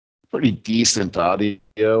pretty decent audio.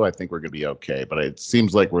 I think we're going to be okay, but it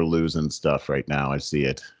seems like we're losing stuff right now. I see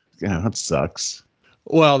it. Yeah, that sucks.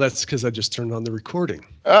 Well, that's because I just turned on the recording.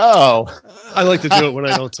 Oh, I like to do it when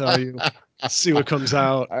I don't tell you. See what comes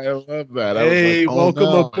out. I love that. I was like, Hey, oh welcome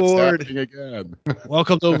no, it's aboard. happening again.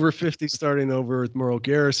 Welcome to Over 50, starting over with Merle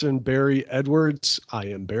Garrison, Barry Edwards. I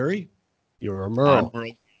am Barry. You're I'm Merle.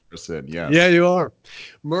 Merle Anderson. Yeah, Yes. you are.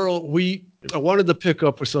 Merle, I wanted to pick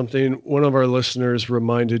up with something. One of our listeners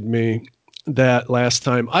reminded me that last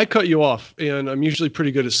time I cut you off, and I'm usually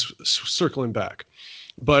pretty good at circling back.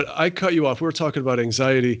 But I cut you off. We were talking about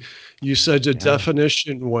anxiety. You said the Yeah.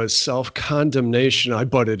 definition was self-condemnation. I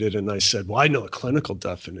butted it and I said, well, I know a clinical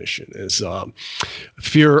definition is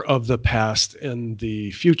fear of the past and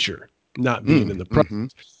the future, not being in the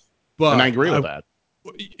present. Mm-hmm. And I But agree with that.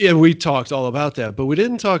 yeah, we talked all about that, but we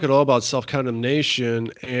didn't talk at all about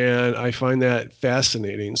self-condemnation. And I find that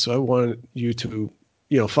fascinating. So I wanted you to,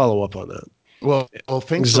 follow up on that. Well, thanks for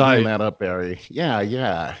bringing Anxiety. that up, Barry.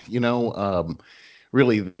 Yeah.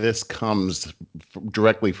 Really, this comes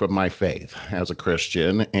directly from my faith as a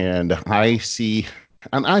Christian, and I see,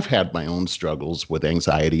 and I've had my own struggles with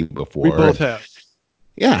anxiety We before, both and have.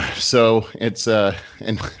 yeah, so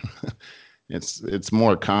and it's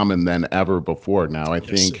more common than ever before now. I Yes,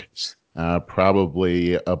 it think is.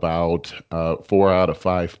 probably about 4 out of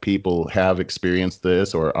 5 people have experienced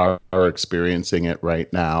this or are experiencing it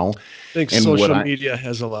right now. I think And what social I media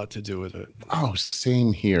has a lot to do with it. oh,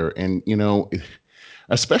 same here. And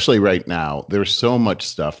especially right now, there's so much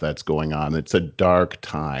stuff that's going on. It's a dark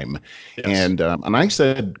time, Yes. and I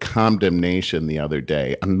said condemnation the other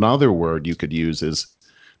day. Another word you could use is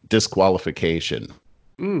disqualification.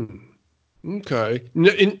 Mm, okay.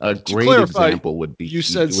 A To great clarify, example would be you you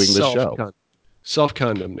said doing the show self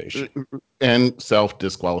condemnation. and self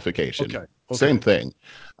disqualification. Okay. Same Okay. thing.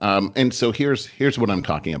 And so here's what I'm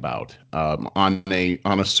talking about. On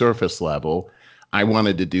a surface level, I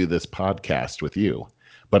wanted to do this podcast with you.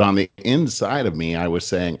 But on the inside of me, I was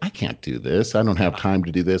saying, I can't do this. I don't have time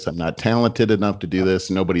to do this. I'm not talented enough to do this.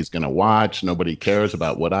 Nobody's going to watch. Nobody cares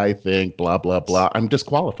about what I think, blah, blah, blah. I'm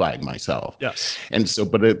disqualifying myself. Yes. And so,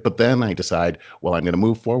 but then I decide, well, I'm going to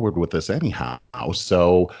move forward with this anyhow.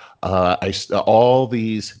 So all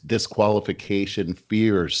these disqualification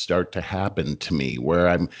fears start to happen to me where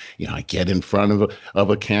I get in front of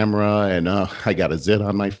a camera and I got a zit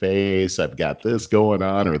on my face. I've got this going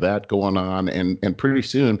on or that going on. And pretty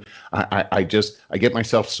soon I get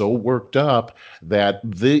myself so worked up that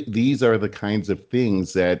these are the kinds of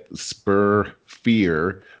things that spur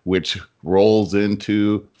fear, which rolls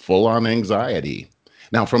into full on anxiety.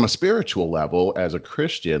 Now, from a spiritual level, as a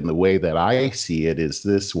Christian, the way that I see it is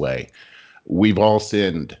this way: we've all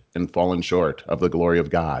sinned and fallen short of the glory of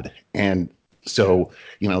God. And Yeah. so,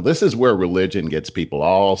 this is where religion gets people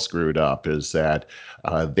all screwed up, is that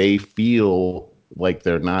they feel like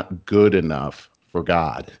they're not good enough for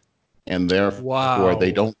God. And therefore,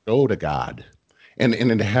 they don't Wow. go to God. And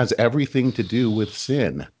it has everything to do with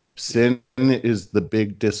sin. Yeah. Sin is the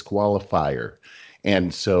big disqualifier.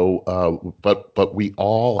 And so, but we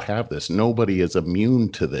all have this. Nobody is immune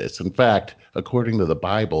to this. In fact, according to the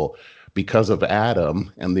Bible, because of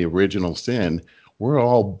Adam and the original sin, we're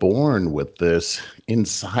all born with this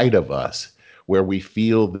inside of us where we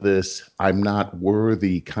feel this I'm not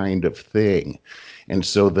worthy kind of thing. And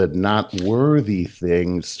so the not worthy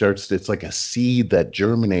thing it's like a seed that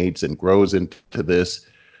germinates and grows into this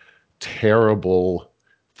terrible,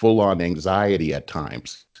 full on anxiety at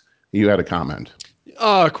times. You had a comment.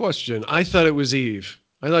 Question. I thought it was Eve.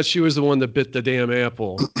 I thought she was the one that bit the damn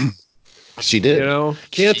apple. She did.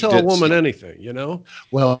 Can't She tell a did. woman anything.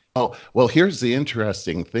 Well, here's the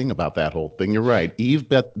interesting thing about that whole thing. You're right. Eve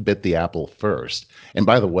bit the apple first. And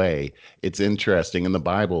by the way, it's interesting. In the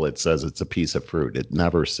Bible, it says it's a piece of fruit. It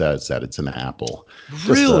never says that it's an apple. Just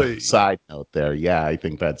a Really? side note there. Yeah, I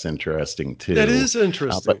think that's interesting That too. is But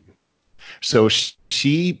interesting. so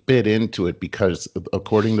she bit into it because,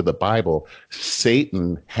 according to the Bible,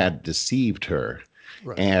 Satan had deceived her.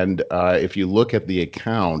 Right. And if you look at the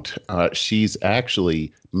account, she's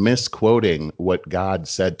actually misquoting what God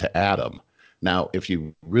said to Adam. Now, if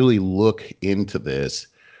you really look into this,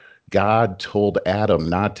 God told Adam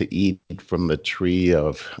not to eat from the tree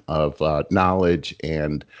of knowledge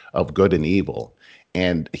and of good and evil,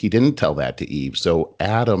 and he didn't tell that to Eve. So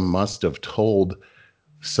Adam must have told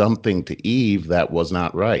something to Eve that was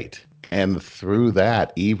not right. And through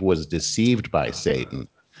that, Eve was deceived by Satan.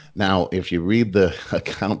 Now, if you read the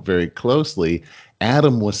account very closely,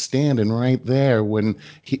 Adam was standing right there when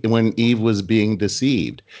Eve was being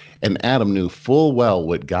deceived. And Adam knew full well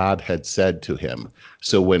what God had said to him.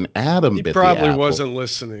 So when Adam He bit the probably apple, wasn't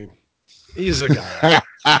listening. He's a guy.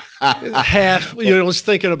 Half, was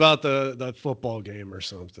thinking about the football game or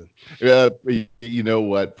something. You know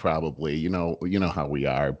what? Probably. You know how we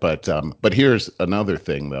are. But here's another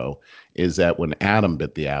thing, though, is that when Adam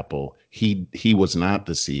bit the apple, he was not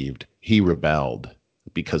deceived. He rebelled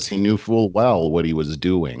because he knew full well what he was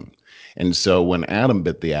doing. And so when Adam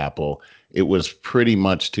bit the apple, it was pretty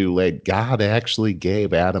much too late. God actually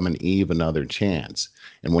gave Adam and Eve another chance.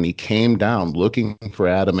 And when he came down looking for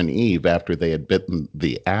Adam and Eve after they had bitten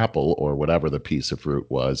the apple or whatever the piece of fruit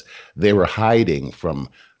was, they were hiding from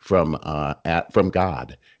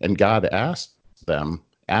God, and God asked them,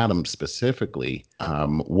 Adam specifically,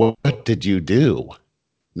 what did you do?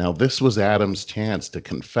 Now, this was Adam's chance to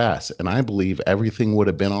confess, and I believe everything would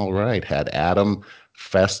have been all right had Adam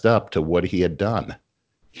fessed up to what he had done.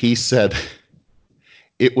 He said,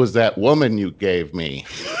 "It was that woman you gave me."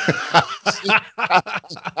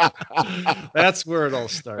 That's where it all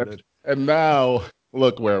started. And now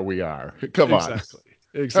look where we are. Come on. Exactly.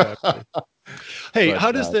 Exactly. Hey, But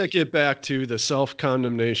how does that get back to the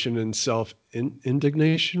self-condemnation and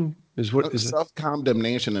self-indignation? Is what is it?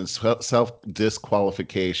 self-condemnation and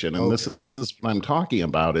self-disqualification, and this Okay. is what I'm talking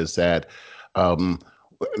about, is that um,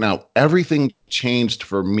 now everything changed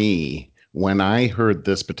for me when I heard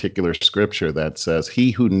this particular scripture that says,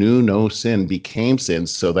 "He who knew no sin became sin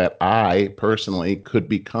so that I personally could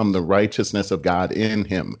become the righteousness of God in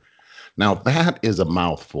him." Now that is a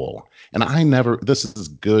mouthful. And I never, this is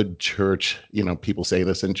good church. People say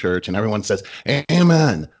this in church and everyone says,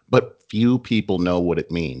 amen. But few people know what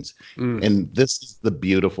it means. Mm. And this is the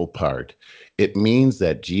beautiful part. It means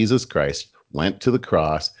that Jesus Christ went to the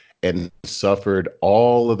cross and suffered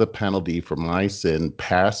all of the penalty for my sin,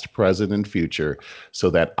 past, present, and future, so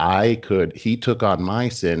that he took on my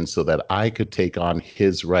sin so that I could take on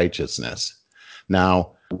his righteousness.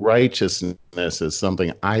 Now, righteousness is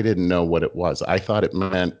something I didn't know what it was. I thought it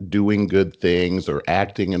meant doing good things or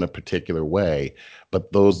acting in a particular way,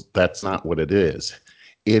 but that's not what it is.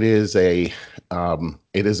 It is a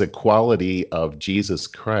quality of Jesus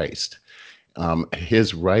Christ.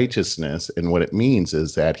 His righteousness, and what it means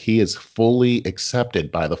is that he is fully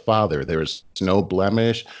accepted by the Father. There is no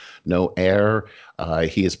blemish, no error.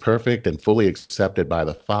 He is perfect and fully accepted by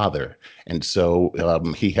the Father. And so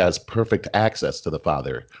he has perfect access to the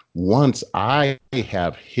Father. Once I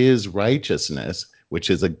have his righteousness, which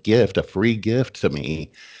is a gift, a free gift to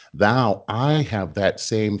me, now I have that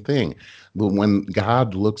same thing. But when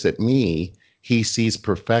God looks at me, he sees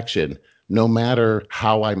perfection no matter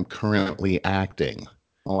how I'm currently acting.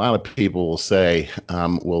 A lot of people will say,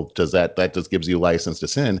 well, does that just gives you license to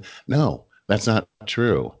sin? No, that's not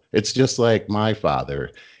true. It's just like my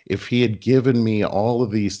father. If he had given me all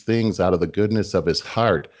of these things out of the goodness of his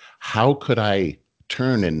heart, how could I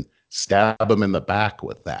turn and stab him in the back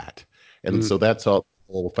with that? And Mm. so that's all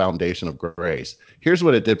the whole foundation of grace. Here's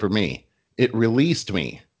what it did for me. It released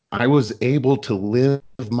me. I was able to live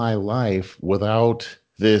my life without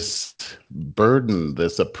this burden,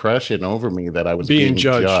 this oppression over me that I was Being being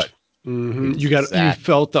judged. judged. You Exactly.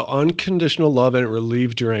 felt the unconditional love and it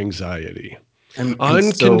relieved your anxiety. And so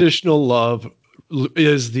Unconditional love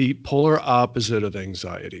is the polar opposite of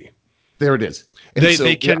anxiety. there it is. And They so,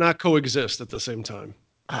 yeah, cannot coexist at the same time.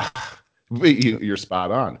 you're spot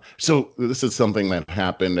on. So this is something that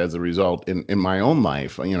happened as a result in my own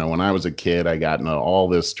life. When I was a kid, I got into all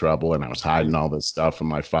this trouble and I was hiding all this stuff from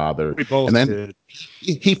my father. We And both then did.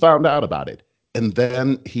 he found out about it. And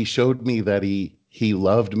then he showed me that he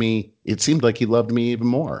loved me. It seemed like he loved me even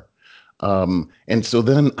more. And so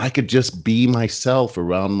then I could just be myself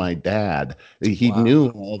around my dad. He knew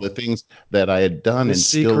Wow. all the things that I had done The and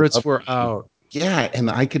still secrets loved were me. out. Yeah, and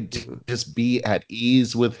I could Mhm. just be at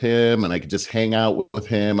ease with him and I could just hang out with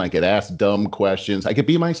him. I could ask dumb questions. I could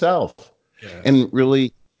be myself. Yeah. And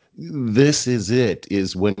really, this is it,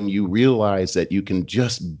 is when you realize that you can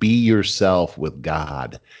just be yourself with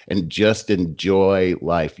God and just enjoy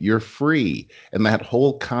life. You're free. And that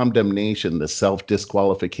whole condemnation, the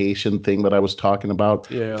self-disqualification thing that I was talking about,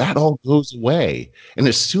 Yeah. that all goes away. And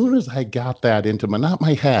as soon as I got that into not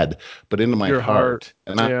my head, but into my Your heart. heart,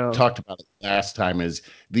 and I Yeah. talked about it last time, is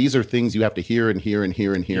these are things you have to hear and hear and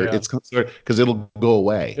hear and hear. Yeah. It's because it'll go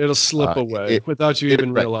away. It'll slip away It, without you it,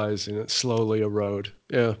 even right. realizing it, slowly erode.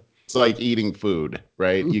 Yeah. It's like eating food,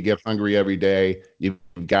 right? You get hungry every day. You've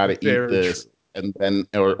got to eat Very this, true. and then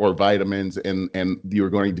or vitamins, and you're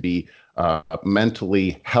going to be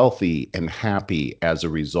mentally healthy and happy as a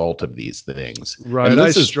result of these things. Right. And I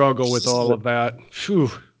this is struggle this with is all of that. Phew.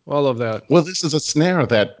 all of that. Well, this is a snare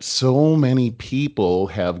that so many people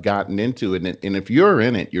have gotten into, and if you're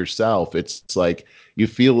in it yourself, it's like you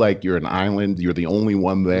feel like you're an island. You're the only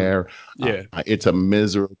one Mm. there. Yeah. It's a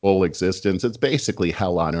miserable existence. It's basically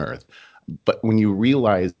hell on earth. But when you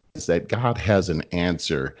realize that God has an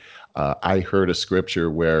answer, I heard a scripture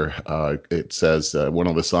where it says, one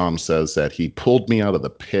of the Psalms says that He pulled me out of the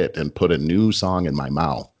pit and put a new song in my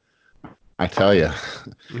mouth. I tell you,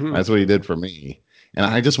 Mhm. that's what He did for me. And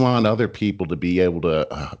I just want other people to be able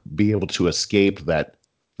to escape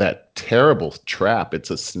that terrible trap. It's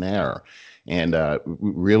a snare, and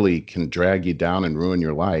really can drag you down and ruin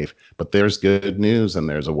your life. But there's good news, and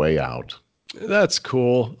there's a way out. That's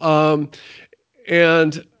cool.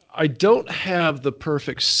 And I don't have the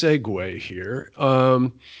perfect segue here.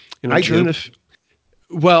 And I'm I trying do. to,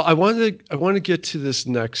 well, I want to get to this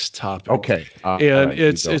next topic. Okay. All And right.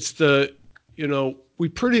 You go. it's the, we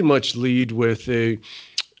pretty much lead with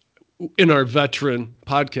in our veteran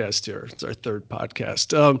podcast here. It's our third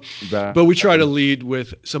podcast. But we try to Veteran. lead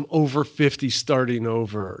with some over 50 starting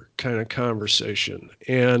over kind of conversation.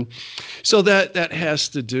 And so that has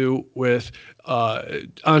to do with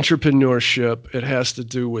entrepreneurship. It has to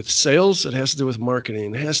do with sales. It has to do with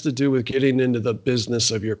marketing. It has to do with getting into the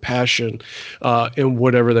business of your passion and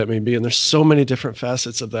whatever that may be. And there's so many different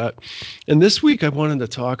facets of that. And this week I wanted to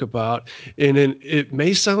talk about, and it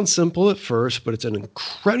may sound simple at first, but it's an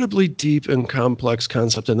incredibly deep and complex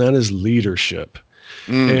concept, and that is leadership.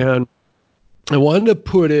 Mm, And I wanted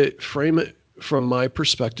to frame it from my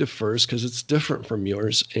perspective first because it's different from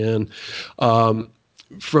yours. And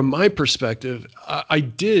from my perspective, I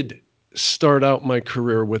did start out my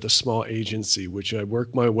career with a small agency, which I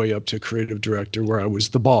worked my way up to creative director, where I was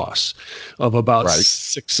the boss of about right.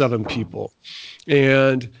 6, 7 people.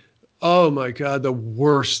 And oh my God, the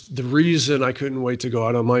reason I couldn't wait to go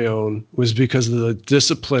out on my own was because of the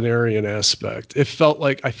disciplinarian aspect. I felt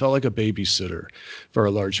like a babysitter for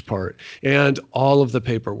a large part, and all of the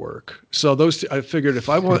paperwork. So I figured if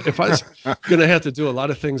I was going to have to do a lot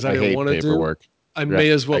of things I I didn't hate want to do, paperwork. I may Right.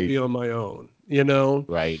 as well be on my own, you know?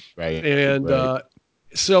 Right. Right. And Right.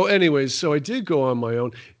 so, anyways, so I did go on my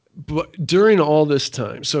own. But during all this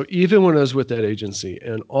time, so even when I was with that agency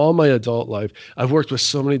and all my adult life, I've worked with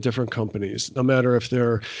so many different companies, no matter if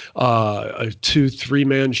they're a 2, 3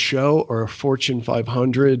 man show or a Fortune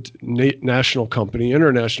 500 national company,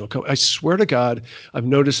 international company. I swear to God, I've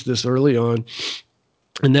noticed this early on,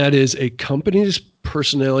 and that is a company's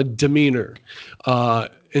personality, demeanor,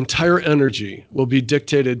 entire energy will be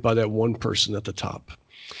dictated by that one person at the top.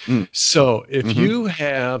 Mm, So if hmm. you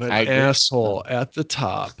have an I agree. asshole at the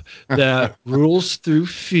top that rules through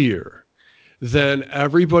fear, then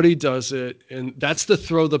everybody does it. And that's to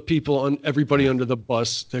throw the people on everybody under the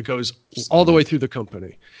bus that goes all the way Yes. through the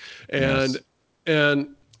company. And Yes. and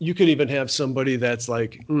you could even have somebody that's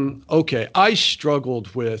like, okay, I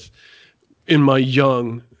struggled with in my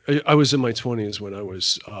young I was in my 20s when I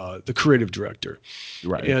was the creative director.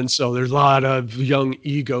 Right. And so there's a lot of young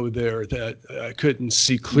ego there that I couldn't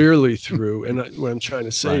see clearly through. And what I'm trying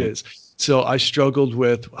to say Right. is, so I struggled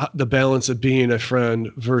with the balance of being a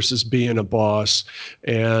friend versus being a boss.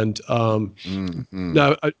 And Hmm.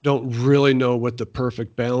 now I don't really know what the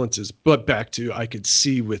perfect balance is, but back to I could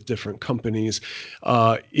see with different companies,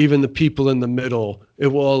 even the people in the middle, it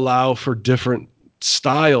will allow for different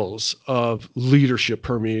styles of leadership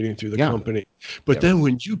permeating through the Yeah. company. But then Yes.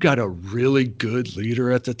 when you got a really good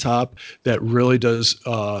leader at the top that really does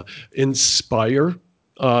inspire,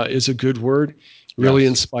 is a good word, really Yes.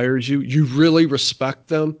 inspires you, you really respect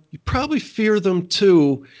them. You probably fear them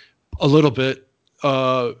too, a little bit,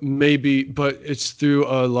 maybe, but it's through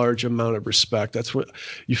a large amount of respect. That's what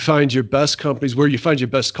you find your best companies, where you find your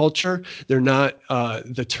best culture. They're not,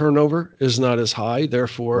 the turnover is not as high,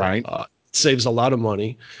 therefore Right. saves a lot of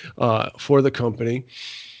money for the company.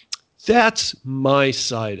 That's my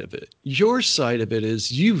side of it. Your side of it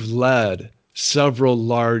is you've led several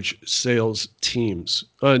large sales teams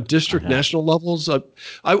on I district have. national levels. I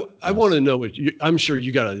want Yes. to know what I'm sure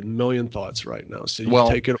you got a million thoughts right now. So you Well,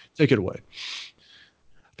 take it away.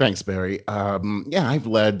 thanks, Barry. Yeah, I've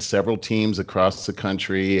led several teams across the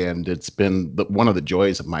country, and it's been one of the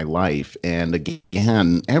joys of my life. And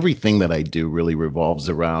again, everything that I do really revolves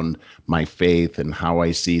around my faith and how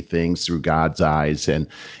I see things through God's eyes. And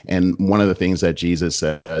one of the things that Jesus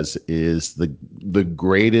says is the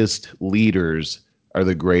greatest leaders are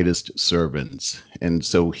the greatest servants. And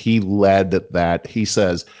so he led that. He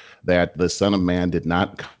says that the Son of Man did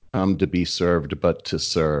not come to be served, but to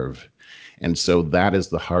serve. And so that is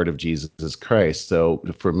the heart of Jesus Christ. So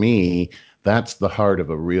for me, That's the heart of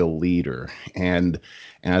a real leader. And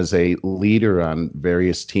as a leader on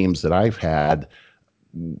various teams that I've had,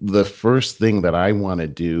 the first thing that I want to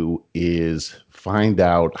do is find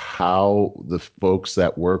out how the folks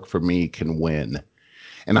that work for me can win.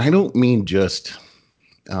 And I don't mean just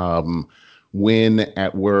um, win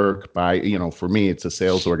at work by, for me, it's a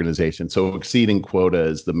sales organization. So exceeding quota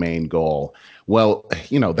is the main goal. Well,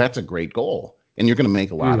 that's a great goal. And you're going to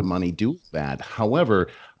make a lot of Mm. money doing that. However,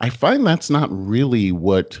 I find that's not really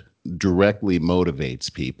what directly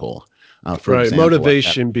motivates people. For Right. example,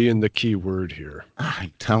 Motivation being the key word here.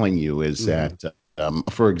 I'm telling you is Hmm. that,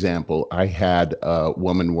 for example, I had a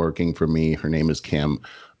woman working for me. Her name is Kim.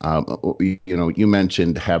 You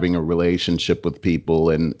mentioned having a relationship with people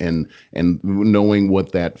and knowing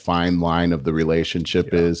what that fine line of the relationship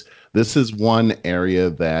Yeah. is. This is one area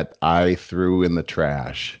that I threw in the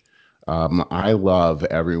trash. I love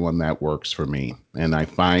everyone that works for me, and I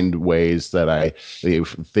find ways that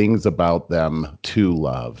things about them to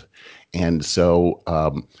love. And so,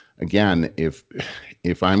 again,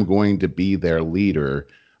 if I'm going to be their leader,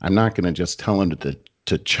 I'm not going to just tell them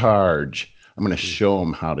to charge. I'm going to show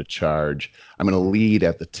them how to charge. I'm going to lead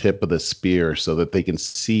at the tip of the spear so that they can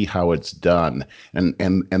see how it's done. And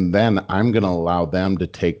then I'm going to allow them to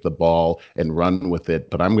take the ball and run with it,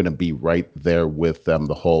 but I'm going to be right there with them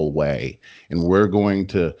the whole way. And we're going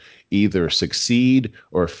to either succeed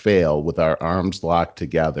or fail with our arms locked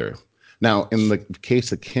together. Now, in the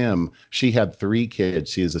case of Kim, she had three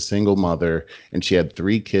kids. She is a single mother, and she had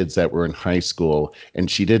three kids that were in high school,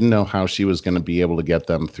 and she didn't know how she was going to be able to get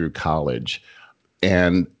them through college.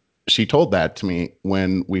 And she told that to me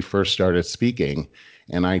when we first started speaking.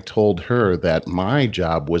 And I told her that my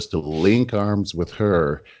job was to link arms with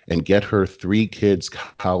her and get her three kids'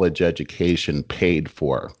 college education paid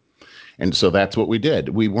for. And so that's what we did.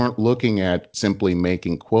 We weren't looking at simply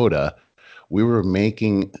making quota. We were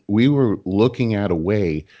looking at a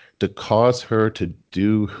way to cause her to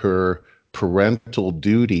do her parental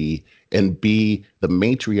duty and be the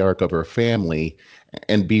matriarch of her family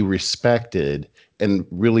and be respected and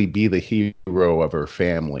really be the hero of her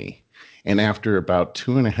family. And after about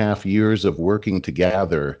 2.5 years of working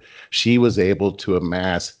together, she was able to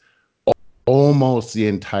amass almost the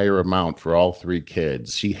entire amount for all three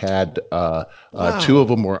kids. She had two of Wow.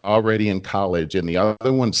 them were already in college, and the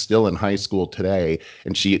other one's still in high school today.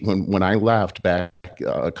 And when I left back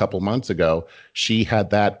a couple months ago, she had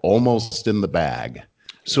that almost in the bag.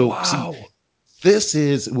 So see, Wow. this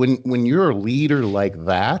is when you're a leader like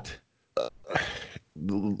that,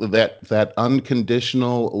 that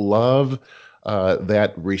unconditional love,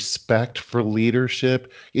 that respect for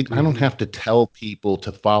leadership. I don't Hmm. have to tell people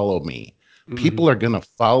to follow me. Hmm. People are going to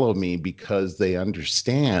follow me because they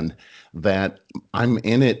understand that I'm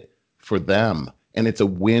in it for them, and it's a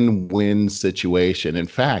win-win situation. In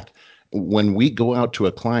fact, when we go out to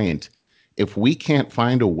a client, if we can't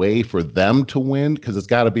find a way for them to win, because it's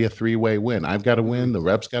got to be a three-way win. I've got to win, the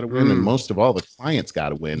reps got to win, and Mm. most of all, the client's got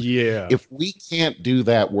to win. Yeah. If we can't do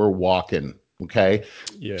that, we're walking. Okay.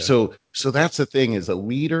 Yeah. So that's the thing, is a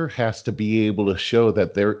leader has to be able to show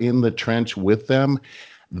that they're in the trench with them,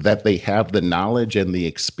 that they have the knowledge and the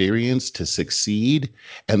experience to succeed,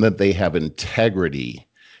 and that they have integrity,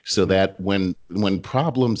 so Mhm. that when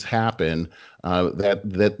problems happen,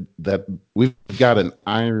 that we've got an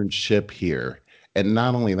iron ship here. And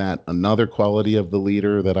not only that, another quality of the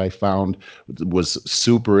leader that I found was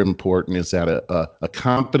super important is that a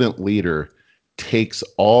competent leader takes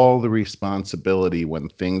all the responsibility when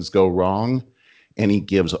things go wrong, and he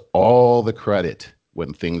gives all the credit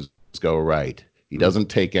when things go right. He Mm. doesn't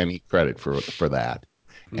take any credit for that.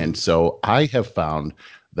 And Mm. so I have found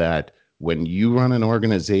that when you run an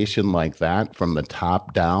organization like that from the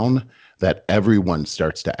top down, that everyone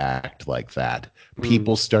starts to act like that. Mm.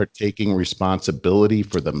 People start taking responsibility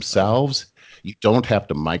for themselves. You don't have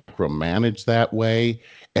to micromanage that way,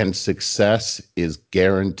 and success is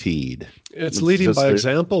guaranteed. It's It's leading just by there.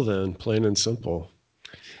 example, then, plain and simple.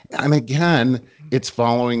 And again, it's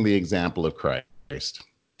following the example of Christ.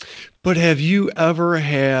 But have you ever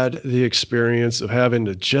had the experience of having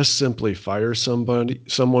to just simply fire someone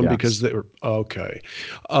because Yes, they were okay?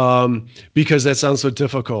 Because that sounds so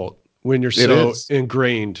difficult when you're it so is.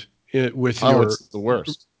 ingrained Oh, it's the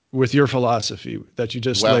worst. with your philosophy that you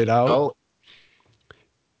just laid out. Well,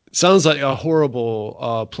 Sounds like a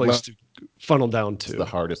horrible place well, to funnel down it's the to.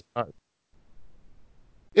 hardest part.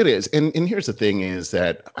 It is. And here's the thing is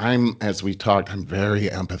that as we talked, I'm very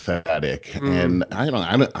empathetic. Mm,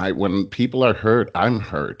 And when people are hurt, I'm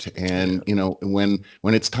hurt. yeah. And, when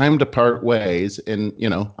it's time to part ways, and,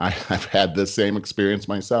 I've had the same experience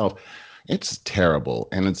myself, It's terrible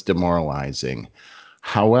and it's demoralizing.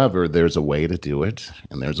 However, there's a way to do it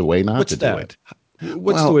and there's a way not What's to do that? it.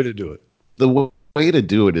 What's the way Well, to do it? the way to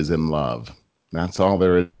do it is in love. That's all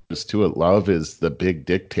there is to it. Love is the big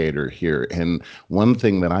dictator here. And one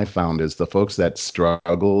thing that I found is the folks that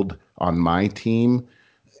struggled on my team,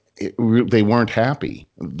 they weren't happy.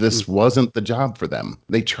 Mm, This wasn't the job for them.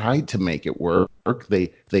 They tried to make it work.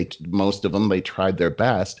 They most of them they tried their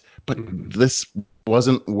best, but mm, this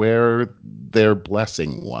wasn't where their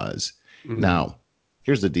blessing was. mm. Now,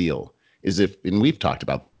 here's the deal: is if and we've talked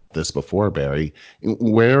about this before, Barry,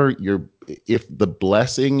 where you're if the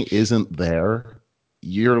blessing isn't there,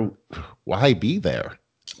 you're why be there?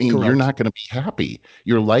 I mean, you're Correct. not going to be happy.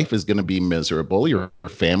 Your life is going to be miserable. Your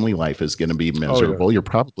family life is going to be Oh yeah. miserable. You're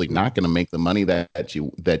probably Mm, not going to make the money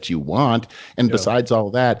that you want. And yeah. besides all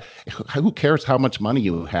that, who cares how much money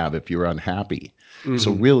you have if you're unhappy?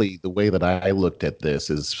 So Hmm. really, the way that I looked at this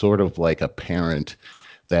is sort of like a parent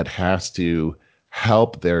that has to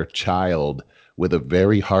help their child with a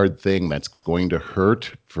very hard thing that's going to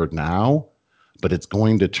hurt for now, but it's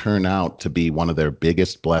going to turn out to be one of their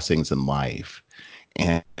biggest blessings in life.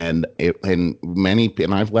 And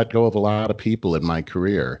I've let go of a lot of people in my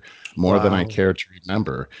career, more than I Wow. care to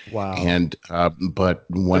remember. Wow. And but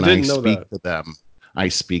I when I didn't know speak that. to them, I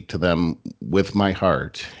speak to them with my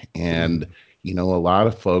heart. And Mm. a lot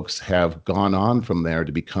of folks have gone on from there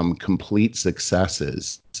to become complete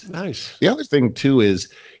successes. Nice. The other thing too is,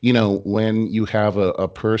 when you have a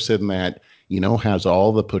person that has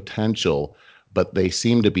all the potential, but they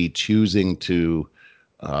seem to be choosing to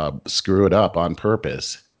screw it up on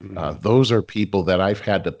purpose. Mm. Those are people that I've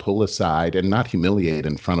had to pull aside and not humiliate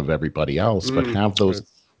in front of everybody else, but Mm. have Right. those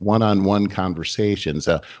one-on-one conversations.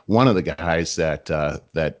 One of the guys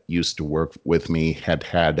that used to work with me had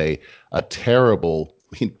a terrible.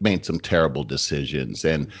 He made some terrible decisions,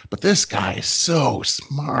 but this guy is so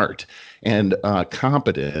smart and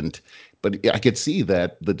competent. But I could see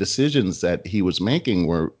that the decisions that he was making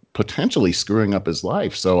were potentially screwing up his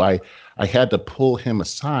life. So I had to pull him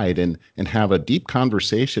aside and have a deep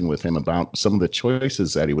conversation with him about some of the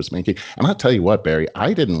choices that he was making. And I'll tell you what, Barry,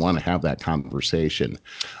 I didn't want to have that conversation,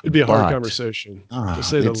 It'd be a hard but conversation, to ah,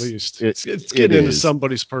 say the it's least. it It's it getting into is.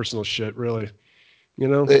 somebody's personal shit, really. You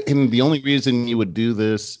know? And the only reason you would do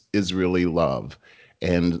this is really love.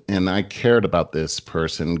 And I cared about this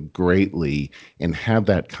person greatly and have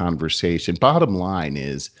that conversation. Bottom line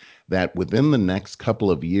is that within the next couple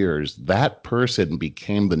of years, that person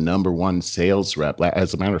became the number one sales rep.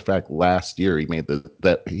 As a matter of fact, last year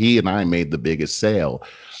he and I made the biggest sale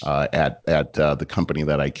at the company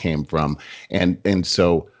that I came from, and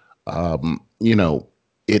so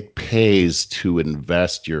it pays to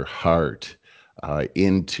invest your heart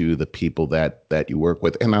into the people that you work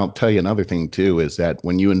with. And I'll tell you another thing too is that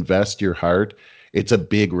when you invest your heart, it's a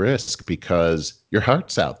big risk because your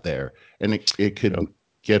heart's out there and it Yeah. could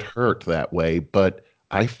get hurt that way. But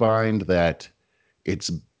I find that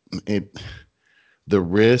it's it the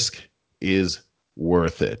risk is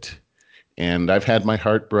worth it. And I've had my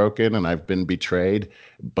heart broken and I've been betrayed,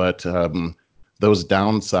 but those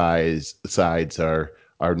downsides sides are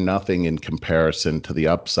nothing in comparison to the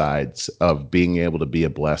upsides of being able to be a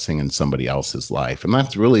blessing in somebody else's life. And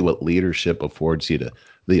that's really what leadership affords you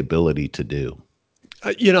the ability to do.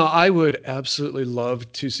 I would absolutely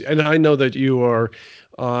love to see, and I know that you are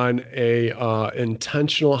on a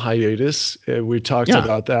intentional hiatus. We talked Yeah.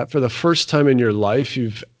 about that. For the first time in your life,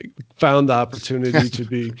 you've found the opportunity to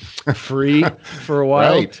be free for a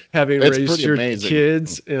while, Right. having It's raised pretty your amazing.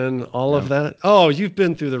 kids and all of Yeah. that. Oh, you've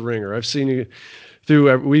been through the ringer. I've seen you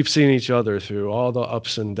through. We've seen each other through all the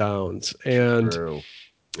ups and downs, and True.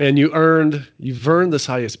 you've earned this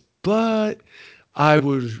highest. But I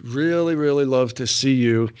would really, really love to see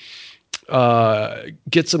you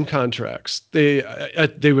get some contracts. They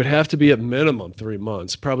would have to be at minimum 3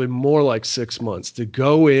 months, probably more like 6 months, to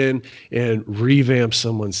go in and revamp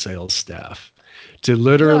someone's sales staff. To Yeah, I'm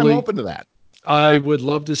literally, open to that. I would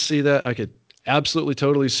love to see that. I could absolutely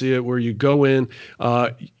totally see it where you go in,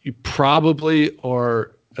 you probably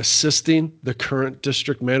are assisting the current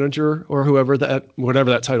district manager or whatever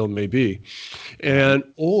that title may be, Right. and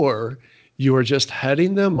or you are just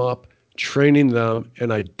heading them up, training them,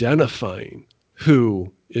 and identifying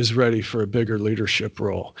who is ready for a bigger leadership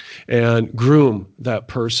role and groom that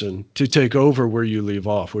person to take over where you leave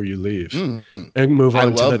off, where you leave, Mm. and move I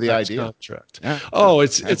on to love the the next idea. contract. Yeah. Oh,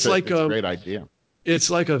 It's a great idea. it's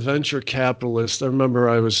like a venture capitalist. I remember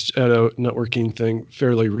I was at a networking thing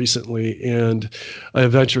fairly recently, and a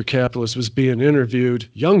venture capitalist was being interviewed,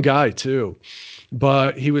 young guy too,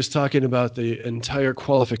 but he was talking about the entire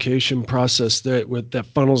qualification process that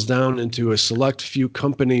funnels down into a select few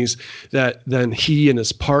companies that then he and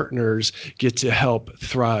his partners get to help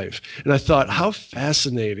thrive. And I thought, how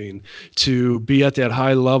fascinating to be at that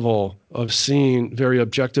high level of seeing very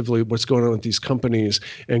objectively what's going on with these companies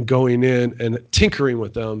and going in and tinkering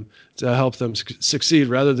with them to help them succeed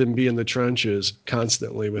rather than be in the trenches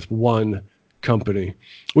constantly with one company,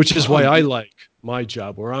 which is why I like my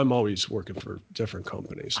job where I'm always working for different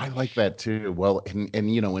companies. I like that too. Well, and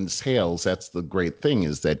in sales, that's the great thing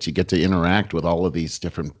is that you get to interact with all of these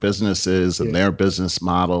different businesses and their business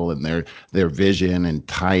model and their vision and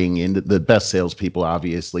tying into the best salespeople,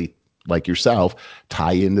 obviously, like yourself,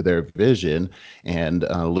 tie into their vision and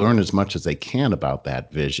learn as much as they can about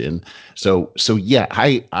that vision. So yeah,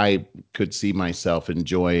 I could see myself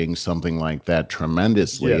enjoying something like that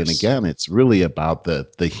tremendously. And Yes. again, it's really about the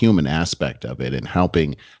human aspect of it and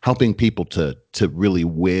helping people to really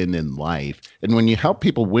win in life. And when you help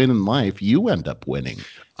people win in life, you end up winning.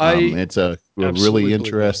 I It's a absolutely really believe that.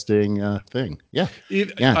 interesting thing. Yeah,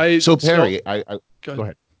 Even- yeah. I So so Barry, I go go ahead.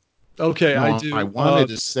 ahead. Okay, I No, I do. wanted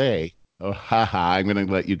to say, oh, haha, I'm going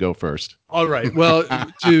to let you go first. All right. Well,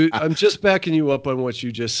 dude, I'm just backing you up on what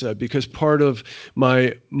you just said because part of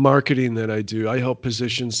my marketing that I do, I help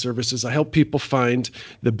position services. I help people find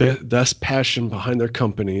the best passion behind their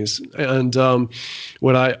companies. And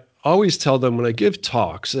what I always tell them when I give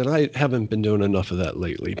talks, and I haven't been doing enough of that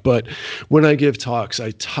lately, but when I give talks,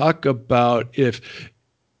 I talk about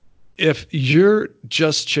if you're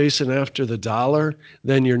just chasing after the dollar,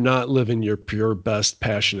 then you're not living your pure best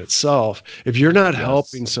passionate self. If you're not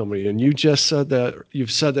helping Yes. somebody, and you just said that, you've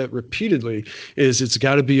said that repeatedly, is it's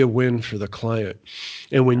got to be a win for the client.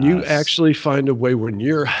 And when you Yes. actually find a way when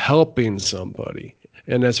you're helping somebody,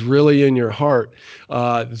 and that's really in your heart,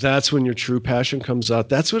 that's when your true passion comes out.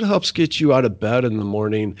 That's what helps get you out of bed in the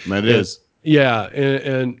morning. That And is. yeah,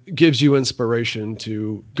 and gives you inspiration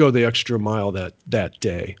to go the extra mile that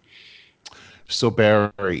day. So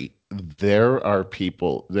Barry, there are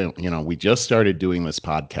people that, we just started doing this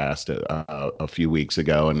podcast a few weeks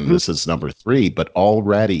ago, and Mhm. this is number three, but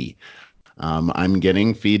already I'm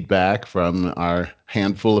getting feedback from our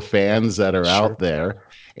handful of fans that are Sure. out there,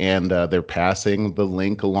 and they're passing the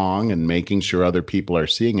link along and making sure other people are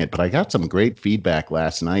seeing it. But I got some great feedback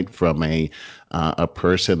last night from a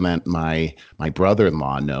person that my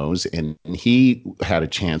brother-in-law knows, and he had a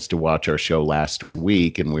chance to watch our show last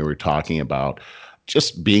week, and we were talking about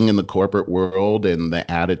just being in the corporate world and the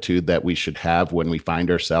attitude that we should have when we find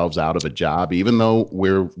ourselves out of a job, even though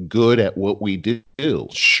we're good at what we do.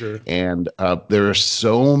 Sure. And there are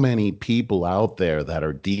so many people out there that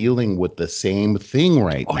are dealing with the same thing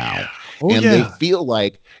right Oh yeah. now. Oh And they yeah. feel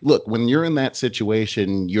like, look, when you're in that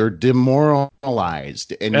situation, you're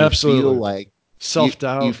demoralized and you feel Absolutely. like you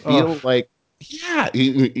Self-doubt. feel like, yeah,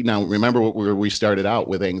 now remember where we started out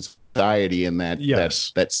with anxiety and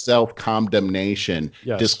Yes. that self condemnation,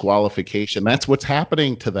 Yes. disqualification. That's what's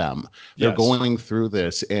happening to them. They're Yes. going through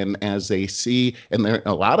this, and as they see, and there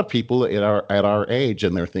are a lot of people at our age,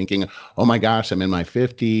 and they're thinking, "Oh my gosh, I'm in my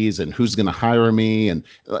 50s, and who's going to hire me?" And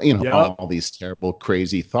Yep. all these terrible,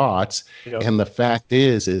 crazy thoughts. Yep. And the fact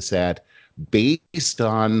is that based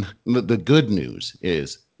on the good news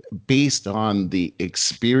is based on the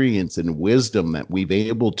experience and wisdom that we've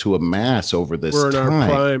able to amass over this We're in our time,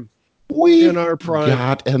 prime. In we've our prime.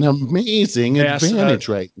 got an amazing Asset. advantage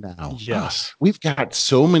right now. Yes. We've got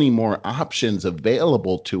so many more options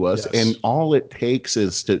available to us, and Yes. all it takes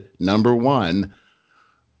is to, number one,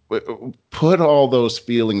 put all those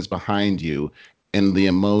feelings behind you and the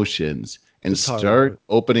emotions and It's hard, start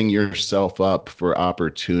but opening yourself up for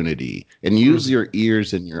opportunity and use mhm. your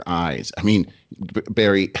ears and your eyes. I mean,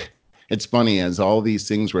 Barry, it's funny as all these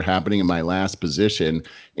things were happening in my last position,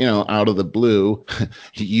 out of the blue,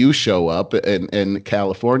 you show up in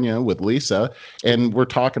California with Lisa, and we're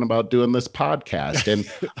talking about doing this podcast.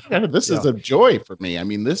 And this is Yeah. a joy for me. I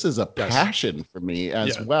mean, this is a Yes. passion for me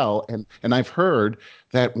as Yeah. well. And I've heard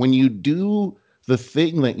that when you do the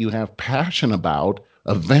thing that you have passion about,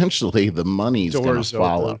 eventually the money's going to Doors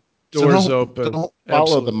follow. open. So Doors open. don't follow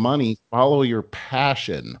the Absolutely. money, follow your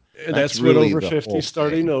passion. And That's that's what really over the 50 whole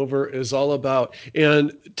starting thing. over is all about.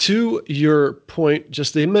 And to your point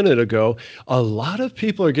just a minute ago, a lot of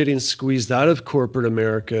people are getting squeezed out of corporate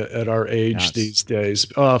America at our age Yes. these days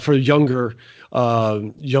for younger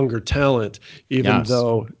talent, even Yes.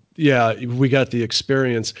 though, yeah, we got the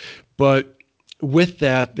experience. But with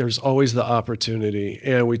that, there's always the opportunity.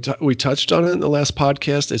 And we touched on it in the last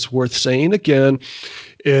podcast. It's worth saying again,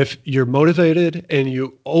 if you're motivated and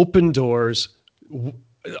you open doors,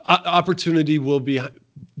 opportunity will be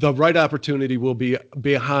the right opportunity will be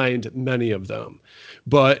behind many of them,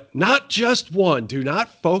 but not just one. Do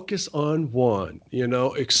not focus on one,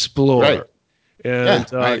 Right. explore. Yeah.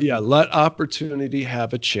 And let opportunity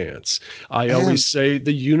have a chance. I always And say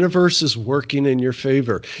the universe is working in your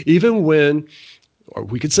favor, even when, or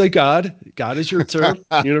we could say God is your term,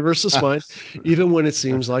 universe is mine, even when it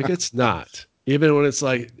seems like it's not. Even when it's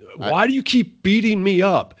like, I, why do you keep beating me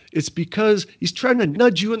up? It's because he's trying to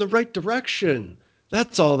nudge you in the right direction.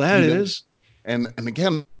 That's all that you know, is. and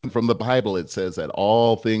again, from the Bible, it says that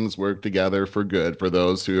all things work together for good for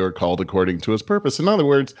those who are called according to his purpose. In other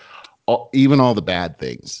words, even all the bad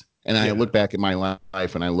things. And I Yeah. look back at my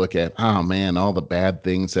life and I look at, oh man, all the bad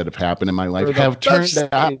things that have happened in my life Or the have turned best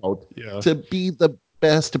thing. out Yeah. to be the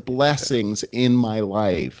best blessings in my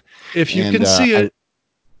life. If you And can see I it,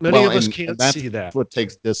 many well, of us and can't that's see that. what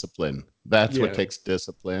takes discipline. That's what Yeah. takes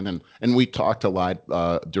discipline. And we talked a lot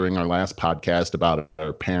during our last podcast about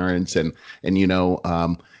our parents, and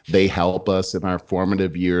they help us in our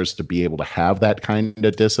formative years to be able to have that kind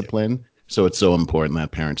of discipline. So it's so important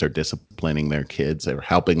that parents are disciplining their kids. They're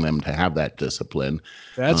helping them to have that discipline.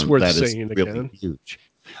 That's worth That is saying really again. huge.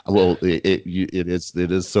 Well, it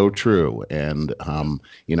is so true, and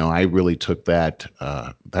I really took that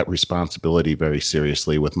responsibility very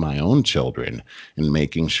seriously with my own children, and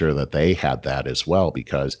making sure that they had that as well.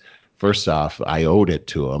 Because first off, I owed it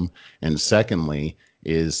to them, and secondly,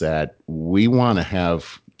 is that we want to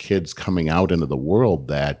have kids coming out into the world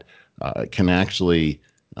that can actually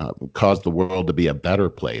cause the world to be a better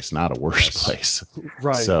place, not a worse Yes. place.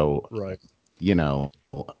 Right. So Right. you know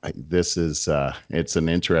this is it's an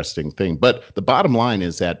interesting thing, but the bottom line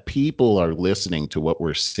is that people are listening to what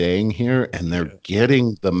we're saying here, and they're Yeah.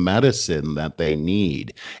 getting the medicine that they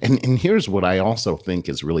need. And here's what I also think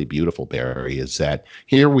is really beautiful, Barry, is that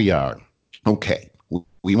here we are. Okay,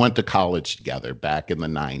 we went to college together back in the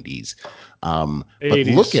 90s, but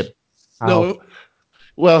look 80s. at how No,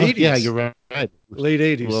 well, yeah, 80s. you're right. Late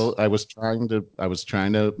 80s. Well, I was trying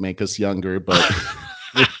to make us younger, but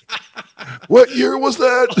what year was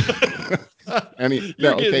that? You're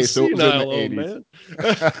No, getting okay, so it was in senile, the old 80s.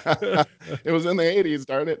 man. It was in the 80s,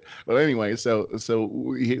 darn it. But anyway,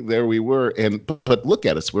 there we were, and but look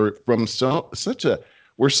at us. We're from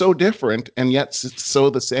we're so different, and yet so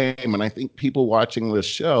the same. And I think people watching this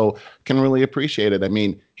show can really appreciate it. I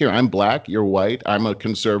mean, here I'm black, you're white. I'm a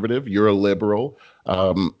conservative, you're a liberal.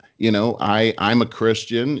 I'm a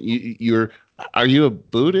Christian. Are you a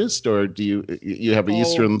Buddhist, or do you have Oh,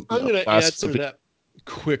 Eastern I'm going to answer philosophy? that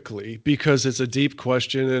quickly because it's a deep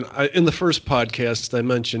question. And in the first podcast, I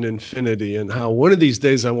mentioned infinity and how one of these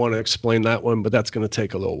days I want to explain that one, but that's going to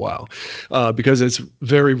take a little while because it's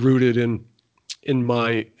very rooted in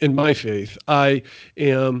my faith. I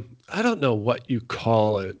don't know what you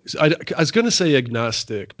call it. I was going to say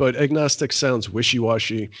agnostic, but agnostic sounds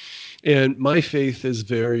wishy-washy. And my faith is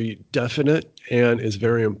very definite and is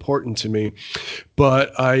very important to me.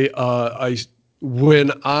 But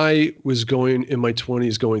when I was going in my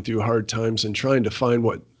 20s, going through hard times and trying to find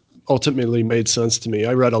what ultimately made sense to me,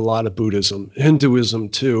 I read a lot of Buddhism, Hinduism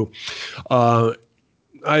too. Uh,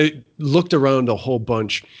 I looked around a whole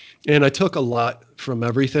bunch and I took a lot from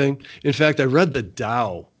everything. In fact, I read the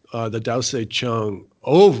Tao Te Ching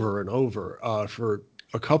over and over for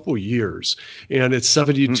a couple years. And it's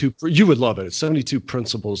 72, you would love it. It's 72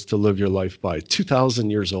 principles to live your life by, 2,000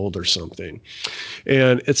 years old or something.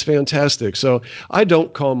 And it's fantastic. So I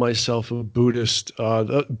don't call myself a Buddhist.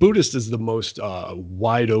 The Buddhist is the most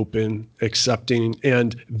wide open, accepting,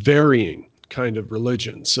 and varying kind of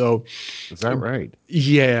religion. So Is that right?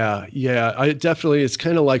 yeah. I definitely, it's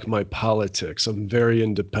kind of like my politics. I'm very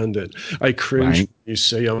independent. I cringe Right. when you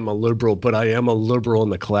say I'm a liberal, but I am a liberal in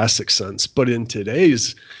the classic sense. But in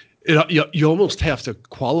today's, you almost have to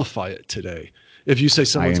qualify it today. If you say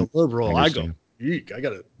someone's a I liberal, I go, understand. eek, I got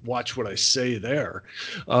to watch what I say there.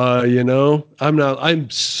 I'm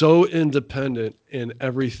so independent in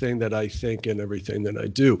everything that I think and everything that I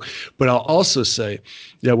do. But I'll also say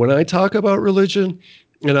that when I talk about religion,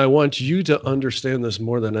 and I want you to understand this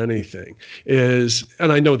more than anything,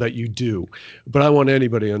 and I know that you do, but I want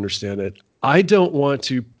anybody to understand it. I don't want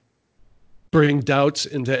to bring doubts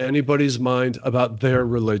into anybody's mind about their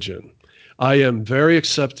religion. I am very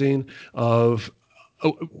accepting of,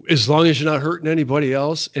 as long as you're not hurting anybody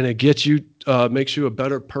else and it gets you, makes you a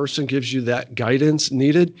better person, gives you that guidance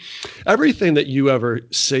needed. Everything that you ever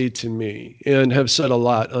say to me and have said a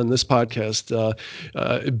lot on this podcast,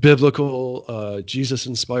 biblical, Jesus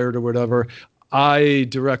inspired or whatever, I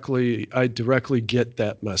directly get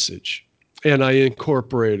that message. and I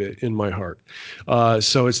incorporate it in my heart.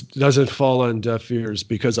 So it doesn't fall on deaf ears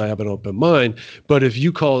because I have an open mind. But if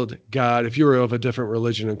you called God, if you were of a different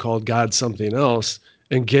religion and called God something else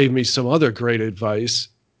and gave me some other great advice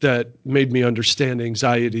that made me understand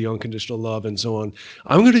anxiety, unconditional love, and so on,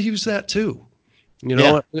 I'm going to use that too,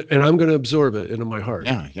 Yeah. and I'm going to absorb it into my heart.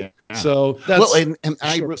 Yeah, yeah, yeah. So Well, that's and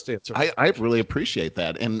the shortest answer. I really appreciate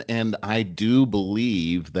that, and I do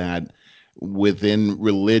believe that within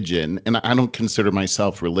religion, and I don't consider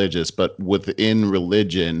myself religious, but within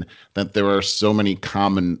religion, that there are so many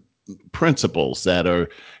common principles that are,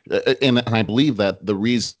 and I believe that the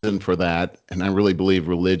reason for that, and I really believe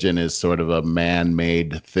religion is sort of a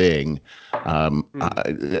man-made thing.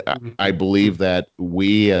 Mm. I believe that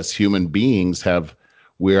we as human beings have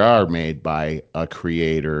we are made by a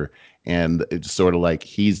creator, and it's sort of like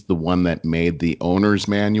he's the one that made the owner's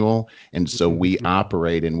manual, and so we Mhm.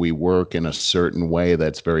 operate and we work in a certain way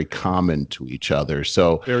that's very common to each other.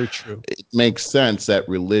 So Very true. it makes sense that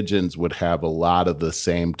religions would have a lot of the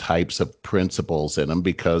same types of principles in them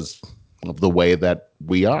because of the way that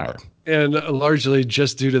we are. And largely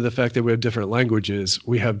just due to the fact that we have different languages,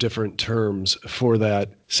 we have different terms for that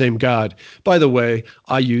same God. By the way,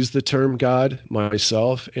 I use the term God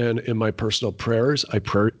myself, and in my personal prayers, I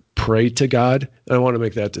pray to God. And I want to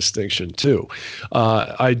make that distinction too.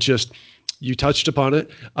 I just, you touched upon it.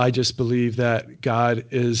 I just believe that God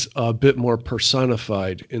is a bit more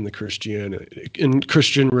personified in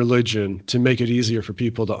Christian religion to make it easier for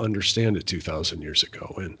people to understand it 2,000 years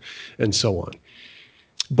ago, and so on.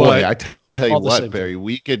 Boy, But tell you all the what, same time, Barry,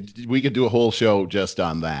 we could do a whole show just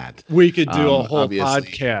on that. we could do a whole Obviously,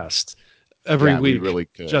 podcast every yeah, we week really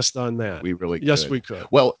could. just on that. We really Yes, could. we could.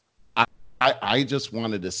 Well, I just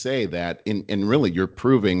wanted to say that, and really, you're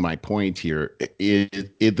proving my point here.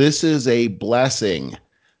 This is a blessing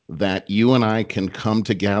that you and I can come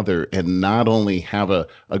together and not only have a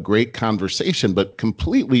great conversation, but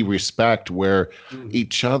completely respect where Mhm.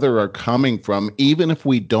 each other are coming from, even if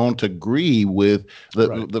we don't agree with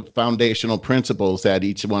Right. the foundational principles that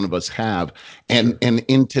each one of us have. Sure. And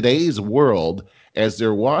in today's world, as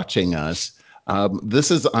they're watching us, this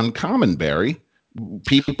is uncommon, Barry.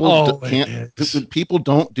 Oh, it Can't is. people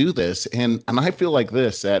don't do this, and I feel like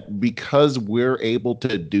this, that because we're able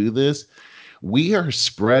to do this, we are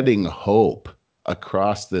spreading hope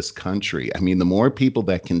across this country. I mean, the more people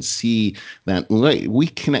that can see that, wait, we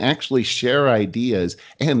can actually share ideas,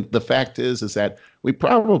 and the fact is that we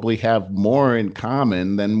probably have more in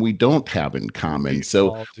common than we don't have in common. We So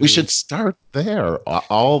all we do. should start there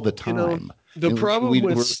all the You know, time. the And problem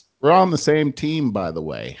with, we're on the same team, by the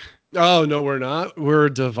way. oh, no, we're not. We're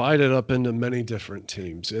divided up into many different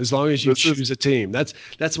teams. As long as you This is choose a team, that's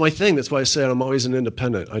my thing. That's why I say I'm always an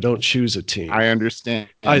independent. I don't choose a team. I understand.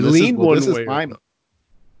 I This is lean well, this one is way or my another.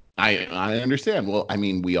 I understand. Well, I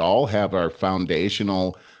mean, we all have our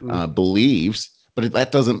foundational Mhm. beliefs, but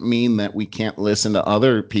that doesn't mean that we can't listen to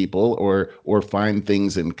other people or find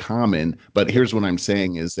things in common. But Yeah. here's what I'm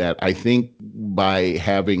saying is that I think by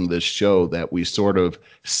having this show that we sort of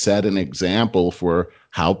set an example for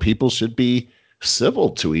how people should be civil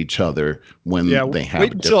to each other when Yeah. they Wait have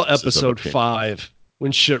until differences of episode opinion. 5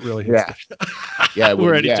 when shit really hits Yeah. the Yeah, we're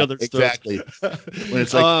when at each yeah, other's throats. exactly. When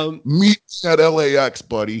it's like um, meet me at LAX,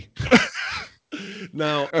 buddy.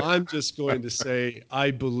 Now, I'm just going to say I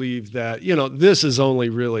believe that, this has only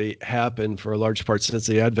really happened for a large part since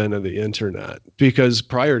the advent of the internet. Because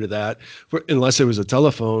prior to that, unless it was a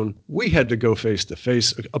telephone, we had to go face to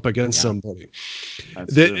face up against Yeah, somebody.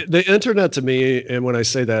 that's true. The internet to me, and when I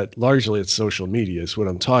say that, largely it's social media is what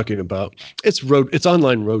I'm talking about. It's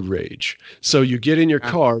online road rage. So you get in your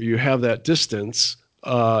Yeah, car, you have that distance.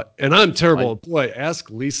 And I'm like terrible. Boy, ask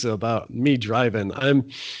Lisa about me driving. I'm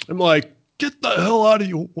like, get the hell out of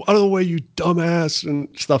the way, you dumbass, and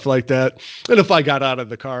stuff like that. And if I got out of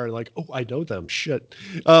the car, like, oh, I know them, shit.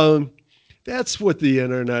 Um, that's what the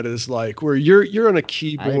internet is like, where you're on a I agree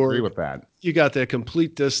keyboard, with that. you got that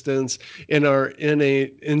complete distance, and our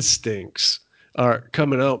innate instincts are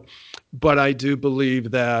coming out. But I do believe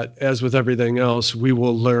that, as with everything else, we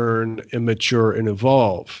will learn and mature and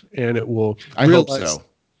evolve, and it will I hope realize. so.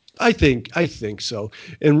 I think so,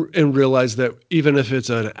 and realize that even if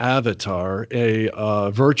it's an avatar,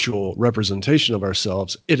 a virtual representation of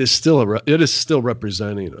ourselves, it is still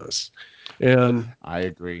representing us. And I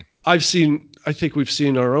agree. I think we've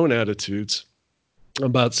seen our own attitudes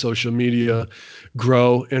about social media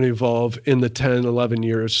grow and evolve in the 10, 11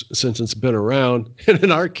 years since it's been around. And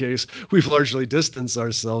in our case, we've largely distanced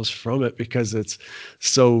ourselves from it because it's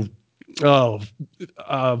so, oh,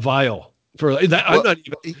 vile. For that, I'm Well, not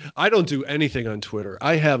even. I don't do anything on Twitter.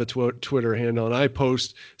 I have a Twitter handle, and I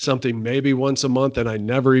post something maybe once a month, and I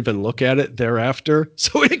never even look at it thereafter.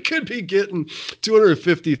 So it could be getting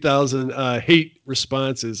 250,000 hate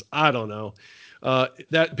responses. I don't know.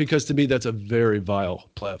 That because to me that's a very vile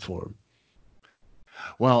platform.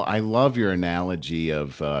 well, I love your analogy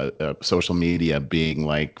of social media being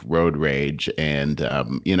like road rage, and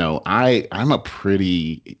I'm a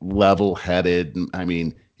pretty level-headed. I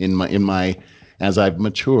mean, in my as I've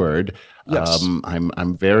matured, Yes,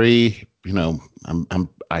 I'm very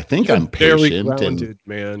I think you're I'm very patient, and grounded,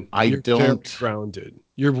 man. I You're very don't. grounded.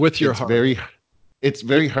 You're with your It's heart. very it's You,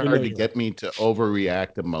 very you know hard to you are. get me to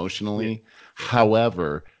overreact Yeah, emotionally. yeah.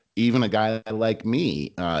 However, even a guy like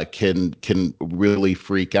me can really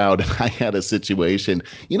freak out. I had a situation,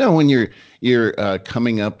 when you're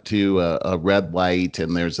coming up to a red light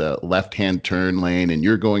and there's a left-hand turn lane and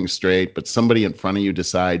you're going straight, but somebody in front of you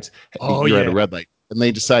decides Oh you're at a yeah. red light and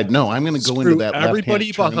they decide, no, I'm going to go into Screw that left-hand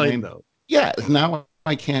everybody turn behind lane. them. Yeah, now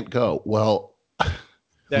I can't go. Well, this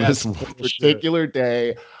That's one bullshit. particular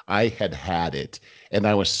day, I had it, and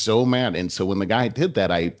I was so mad. And so when the guy did that,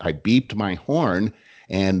 I beeped my horn,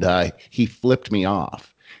 and he flipped me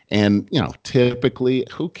off. And typically,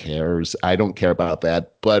 who cares? I don't care about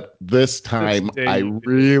that. But this This time, day I you do.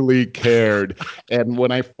 really cared. And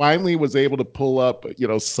when I finally was able to pull up,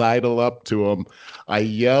 sidle up to him, I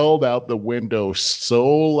yelled out the window so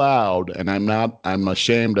loud, and I'm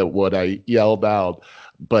ashamed of what I yelled out,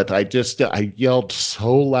 but I yelled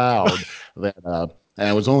so loud that and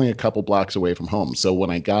I was only a couple blocks away from home. So when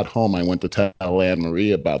I got home, I went to tell Anne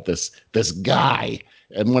Marie about this guy.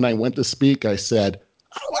 And when I went to speak, I said,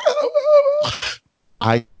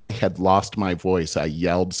 I had lost my voice. I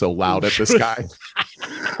yelled so loud at this guy.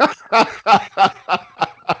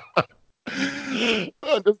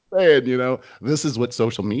 I'm just saying, this is what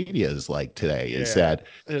social media is like today, is Yeah, that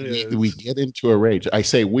it we is. get into a rage. I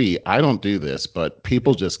say I don't do this, but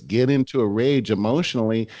people just get into a rage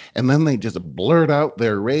emotionally, and then they just blurt out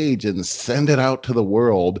their rage and send it out to the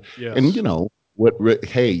world. And Yes.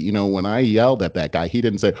 hey, when I yelled at that guy, he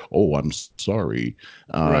didn't say, "Oh, I'm sorry."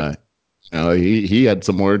 Right. Uh, he had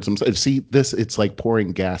some words. See, it's like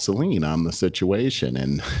pouring gasoline on the situation,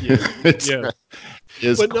 and Yeah. it's Yeah.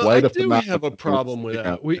 is But no, I quite a do phenomenon. have a problem with Yeah.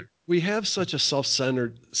 that. We have such a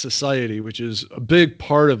self-centered society, which is a big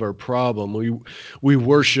part of our problem. We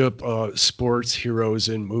worship sports heroes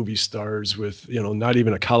and movie stars with not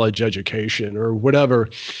even a college education or whatever,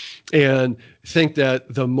 and think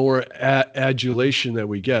that the more adulation that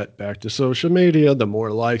we get, back to social media, the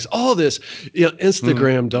more likes, all this,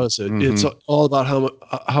 Instagram does it. It's Mm-hmm. all about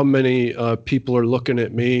how many people are looking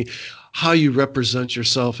at me, how you represent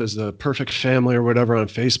yourself as the perfect family or whatever on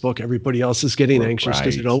Facebook. Everybody else is getting anxious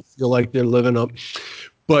because they Right. don't feel like they're living up.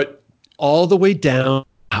 But all the way down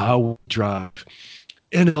how we drive.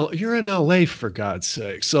 And you're in LA, for God's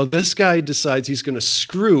sake. So this guy decides he's going to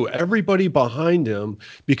screw everybody behind him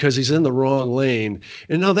because he's in the wrong lane.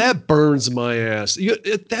 And now that burns my ass.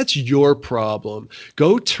 That's your problem.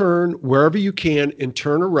 Go turn wherever you can and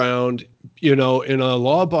turn around, in a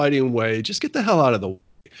law abiding way. Just get the hell out of the way.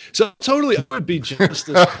 So totally, I would be just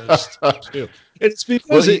as pissed too. And it's Well,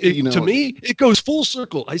 because to me, it goes full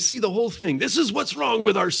circle. I see the whole thing. This is what's wrong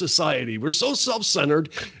with our society. We're so self-centered,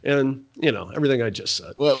 and everything I just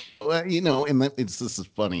said. and this is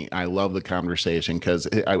funny. I love the conversation because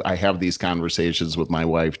I have these conversations with my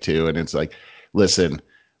wife too, and it's like, listen,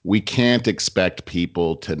 we can't expect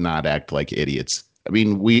people to not act like idiots. I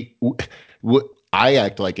mean, I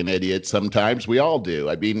act like an idiot sometimes. We all do.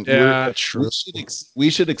 I mean, Yeah, true. we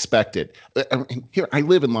should expect it. I mean, here, I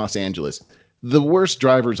live in Los Angeles. The worst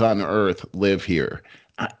drivers on earth live here.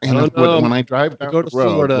 I And don't know. when I drive I down go the to road,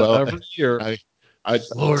 Florida well, every year. I I tell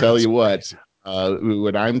Florida's you what, crazy.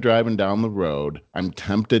 when I'm driving down the road, I'm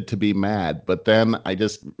tempted to be mad, but then I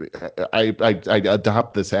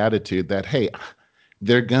adopt this attitude that, hey,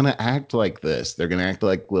 they're gonna act like this. They're gonna act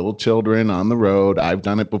like little children on the road. I've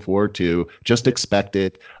done it before too. Just Yeah. expect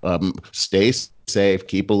it. Stay safe,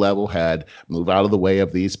 keep a level head, move out of the way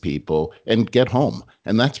of these people, and get home.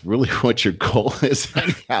 And that's really what your goal is,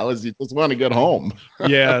 anyhow, is you just want to get home.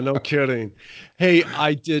 Yeah, no kidding. Hey,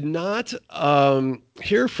 I did not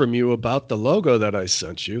hear from you about the logo that I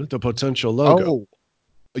sent you, the potential logo. Oh,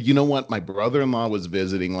 you know what? My brother-in-law was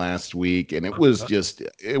visiting last week, and it was just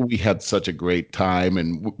we had such a great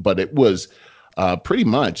time, but it was pretty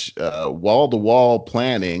much wall-to-wall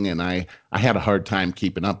planning, and I had a hard time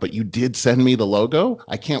keeping up. But you did send me the logo.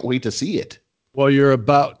 I can't wait to see it. Well, you're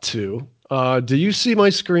about to. Do you see my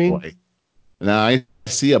screen? Boy, now I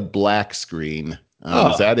see a black screen. Is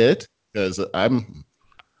Oh, that it? Because I'm.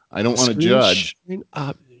 I don't want to Screen judge. screen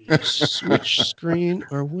switch screen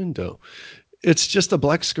or window. It's just a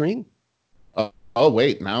black screen. Oh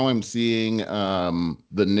wait, now I'm seeing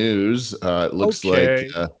the news. It looks like Okay.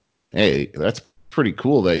 hey, that's pretty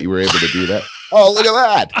cool that you were able to do that. Oh, look at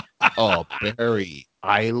that. Oh, Barry,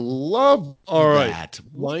 I love All right. that.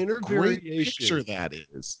 What a Minor great variation. picture that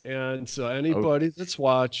is. And so Oh, anybody that's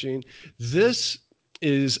watching, this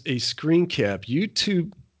is a screen cap.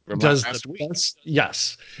 YouTube from does the last week. best.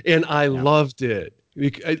 Yes. And I Yeah, loved it.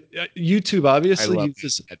 YouTube I obviously love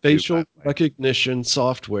uses that too, by facial the way. recognition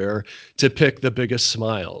software to pick the biggest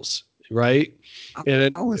smiles, right? Oh,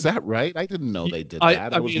 And oh, is that right? I didn't know they did I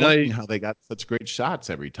that. I I was mean wondering I how they got such great shots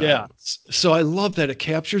every yeah. time. So I love that it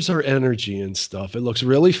captures our energy and stuff. It looks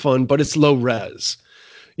really fun, but it's low res.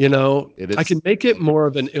 You know, It I can is. make it more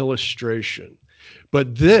of an illustration.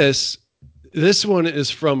 But this one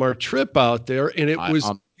is from our trip out there, and it was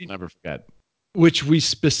I'll never forget. which we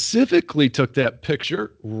specifically took that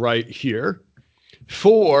picture right here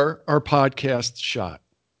for our podcast shot.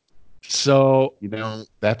 So, You know,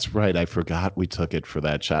 that's right. I forgot we took it for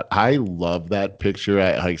that shot. I love that picture.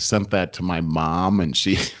 I sent that to my mom, and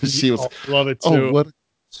she she was, oh, love it oh, too. what a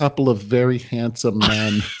couple of very handsome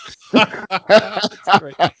men. That's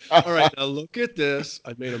great. All right, now look at this.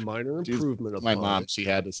 I made a minor She's improvement my upon mom. it. She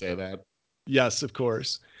had to say that. Yes, of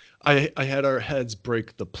course. I had our heads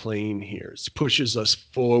break the plane here. It pushes us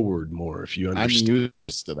forward more, if you I'm understand.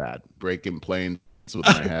 used to that, breaking planes with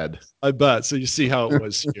my head. I bet. So you see how it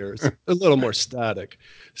was here. It's a little more static.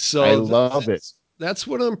 I So love it. that's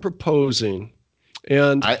what I'm proposing.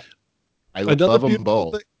 And I I another love them beautiful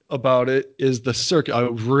both. thing about it is the circle. I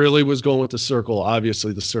really was going with the circle.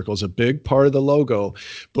 Obviously, the circle is a big part of the logo,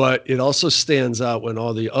 but it also stands out when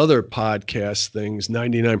all the other podcast things,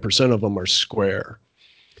 99% of them are square.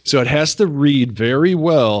 So it has to read very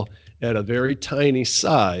well at a very tiny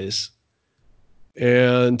size.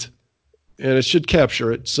 And it should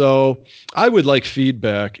capture it. So I would like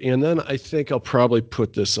feedback. And then I think I'll probably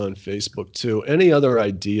put this on Facebook too. Any other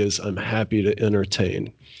ideas, I'm happy to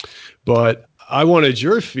entertain. But I wanted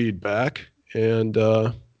your feedback, and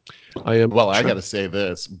I am Well, I got trying. to say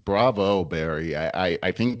this. Bravo, Barry.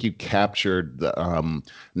 I think you captured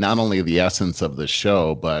not only the essence of the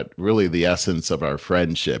show, but really the essence of our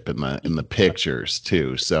friendship in the pictures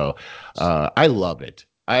too. So I love it.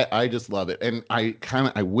 I just love it. And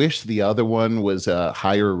I wish the other one was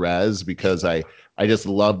higher res because I just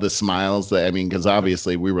love the smiles that I mean, because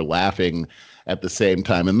obviously we were laughing at the same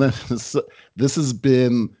time. And this has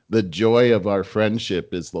been the joy of our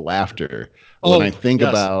friendship is the laughter. When I Oh, think yes.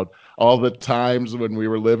 about all the times when we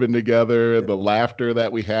were living together and the laughter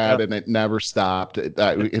that we Yeah. had and it never stopped.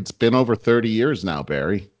 It's been over 30 years now,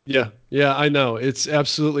 Barry. Yeah. Yeah. I know. It's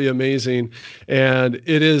absolutely amazing. And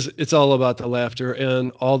it's all about the laughter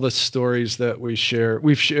and all the stories that we've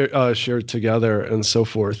shared together and so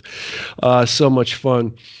forth. So much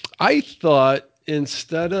fun. I thought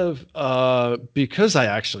instead of, because I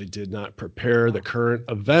actually did not prepare the current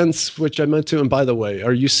events, which I meant to, and by the way,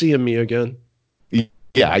 are you seeing me again?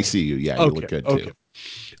 Yeah, I see you. Yeah, you Okay. look good Okay. too.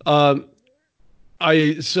 Um,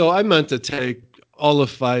 I meant to take all of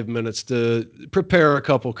 5 minutes to prepare a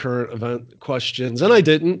couple current event questions, and I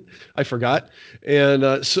didn't. I forgot, and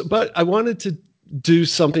but I wanted to do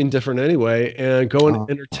something different anyway, and go in Oh,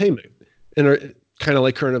 entertainment, kind of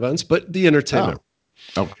like current events, but the entertainment.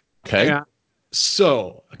 oh, okay. Yeah.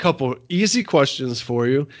 So a couple easy questions for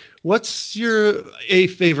you. What's your a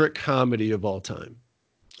favorite comedy of all time,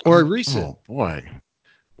 or a recent, Oh boy.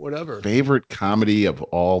 whatever? Favorite comedy of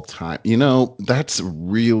all time. You know, that's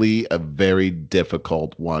really a very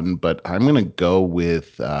difficult one, but I'm going to go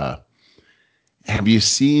with have you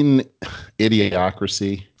seen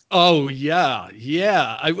Idiocracy? Oh yeah,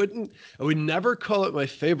 yeah. I would never call it my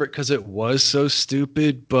favorite because it was so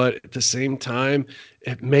stupid, but at the same time,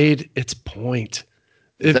 it made its point.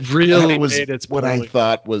 It That really was made its what I point.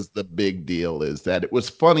 thought was the big deal is that it was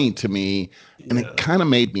funny to me and it Yeah. kind of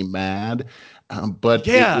made me mad. But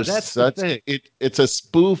it Yeah, was that's the such thing. it's a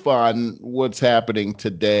spoof on what's happening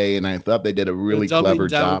today, and I thought they did a The really dumbing clever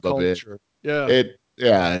down job of it. culture. Yeah.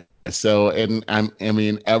 Yeah. So, and I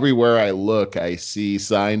mean, everywhere I look, I see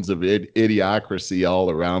signs of idiocracy all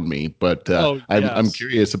around me. But Oh I'm yes.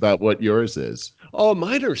 curious about what yours is. Oh,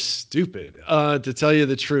 mine are stupid, to tell you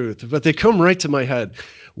the truth, but they come right to my head.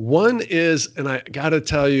 One is, and I got to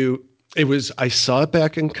tell you, I saw it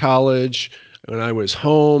back in college when I was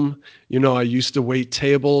home. You know, I used to wait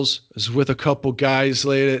tables. I was with a couple guys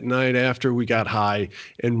late at night after we got high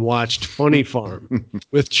and watched Funny Farm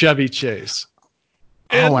with Chevy Chase.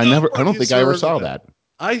 Oh, And I don't nobody's think I ever heard of saw it. that.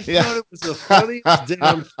 I Yeah. thought it was the funniest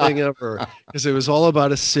damn thing ever because it was all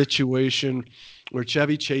about a situation where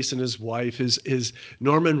Chevy Chase and his wife, his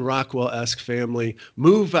Norman Rockwell-esque family,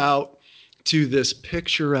 move out to this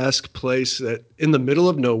picturesque place that in the middle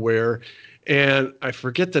of nowhere, and I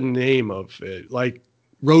forget the name of it, like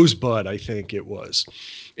Rosebud, I think it was.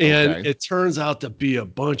 And Okay. it turns out to be a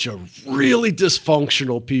bunch of really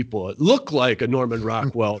dysfunctional people. It looked like a Norman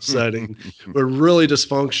Rockwell setting, but really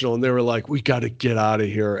dysfunctional. And they were like, we got to get out of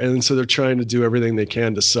here. And so they're trying to do everything they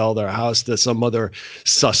can to sell their house to some other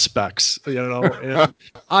suspects, And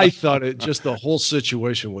I thought the whole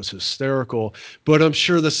situation was hysterical, but I'm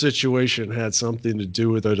sure the situation had something to do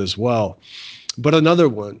with it as well. But another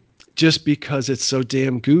one, just because it's so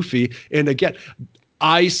damn goofy. And again,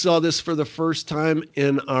 I saw this for the first time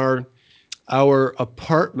in our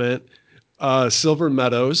apartment, Silver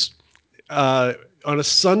Meadows, on a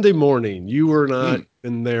Sunday morning. You were not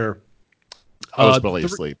in there. I was probably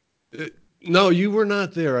asleep. No, you were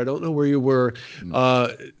not there. I don't know where you were.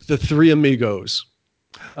 Mm. The Three Amigos.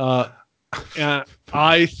 And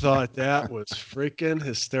I thought that was freaking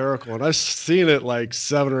hysterical. And I've seen it like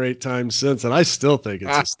 7 or 8 times since, and I still think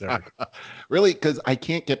it's hysterical. Really? Because I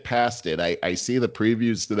can't get past it. I see the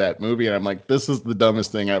previews to that movie and I'm like, this is the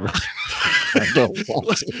dumbest thing ever. I don't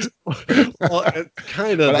want it. Well, it's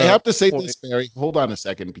kind of But I the have to say point. this, Barry. Hold on a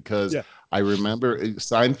second, because Yeah. I remember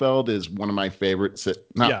Seinfeld is one of my favorite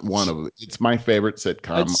not one Yes. of it's my favorite I'd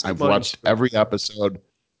sitcom. say I've mine watched too. every episode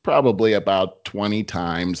probably about 20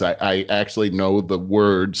 times. I actually know the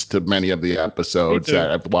words to many of the Me episodes. too.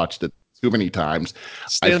 I've watched it too many times. I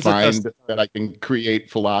Stands the test find of that time. I can create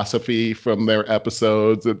philosophy from their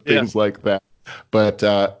episodes and Yeah. things like that. But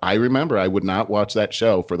I remember I would not watch that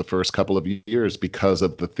show for the first couple of years because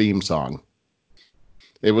of the theme song.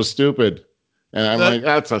 It was stupid. And I'm The like,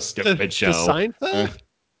 that's a the, stupid the show. Seinfeld?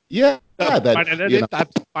 Yeah, The that,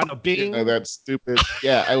 bing. that stupid.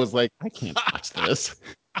 Yeah, I was like, I can't watch this.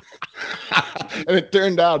 And it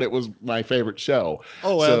turned out it was my favorite show.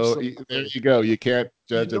 Oh, So there absolutely. you go. You can't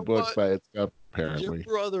You judge a know book what? by its cover, Your apparently.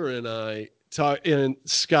 brother and I talk, and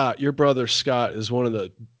Scott, your brother Scott is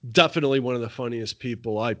definitely one of the funniest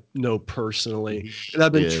people I know personally. He And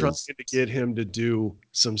I've been trying is. to get him to do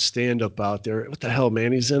some stand up out there. What the hell,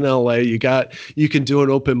 man? He's in LA. You can do an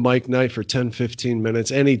open mic night for 10, 15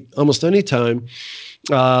 minutes, almost any time.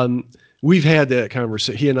 Um, we've had that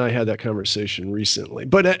conversation. He and I had that conversation recently.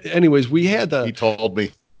 But anyways, we had He the, told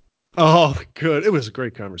me. oh, good. It was a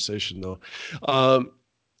great conversation though. Um,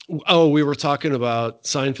 Oh, we were talking about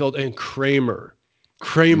Seinfeld and Kramer.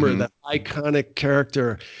 Kramer, Hmm. that iconic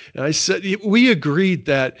character. And I said, we agreed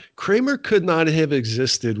that Kramer could not have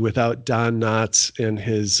existed without Don Knotts and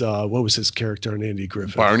his, what was his character on Andy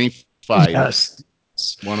Griffith? Barney Fife, Yes.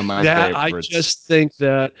 one of my That I favorites. just think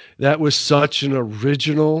that was such an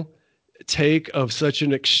original take of such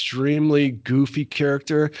an extremely goofy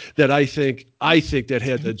character that I think that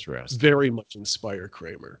had to Interesting. very much inspire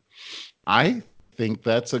Kramer. I think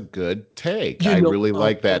that's a good take. You I know, really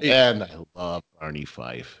like that. wait, And I love Barney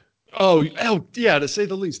Fife. Oh, yeah, to say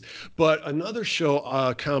the least. But another show,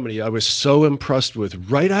 comedy, I was so impressed with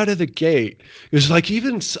right out of the gate. It was like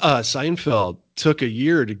even Seinfeld took a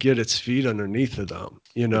year to get its feet underneath of It them.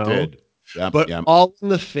 did. Yep, But yep. All in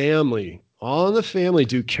the Family,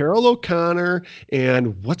 do Carol O'Connor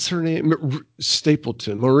and what's her name?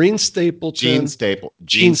 Stapleton, Maureen Stapleton, Gene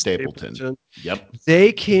Gene Stapleton. Stapleton. Yep.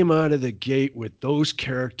 They came out of the gate with those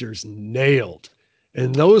characters nailed.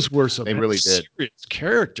 And those were some They really did. serious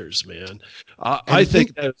characters, man. I And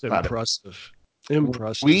think think that's about it. impressive.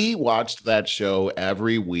 Impressive. We watched that show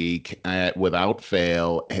every week without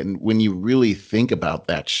fail. And when you really think about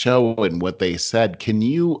that show and what they said, can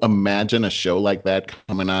you imagine a show like that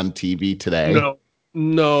coming on TV today? No,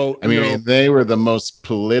 no, I no. mean, they were the most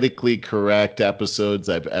politically correct episodes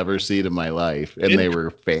I've ever seen in my life, and they In, were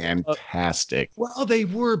uh, fantastic. well, they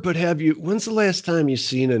were, but when's the last time you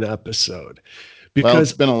seen an episode? Well,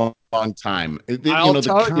 it's Because been a long time. I'll The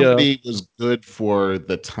tell you, comedy was good for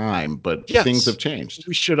the time, but things have yes, changed.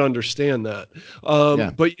 we should understand that.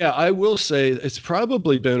 Yeah. But yeah, I will say it's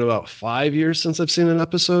probably been about 5 years since I've seen an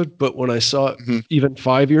episode. But when I saw it Mhm. even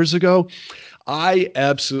 5 years ago, I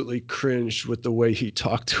absolutely cringed with the way he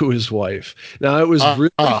talked to his wife. Now it was really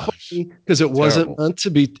funny because Terrible.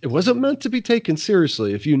 it wasn't meant to be taken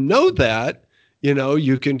seriously. If you know that,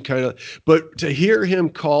 you can kind of, but to hear him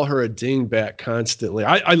call her a dingbat constantly,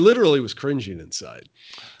 I literally was cringing inside.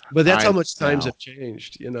 But that's how I much times know. have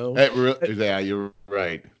changed. Yeah, you're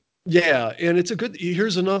right. Yeah, and it's a good.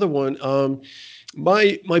 Here's another one.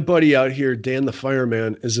 My buddy out here, Dan the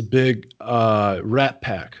fireman, is a big Rat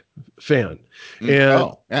Pack fan, and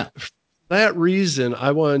Oh, yeah. that reason,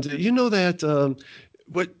 I wanted to, that,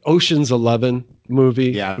 what Ocean's 11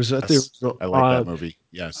 movie was that the Yes, original? I like that movie.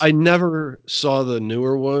 Yes. I never saw the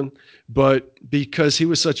newer one, but because he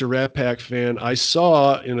was such a Rat Pack fan, I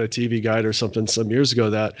saw in a TV guide or something some years ago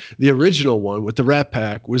that the original one with the Rat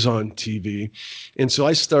Pack was on TV. And so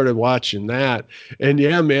I started watching that. And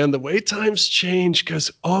yeah, man, the way times change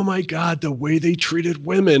because, oh my God, the way they treated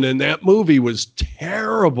women in that movie was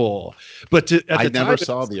terrible. But at I the time, never it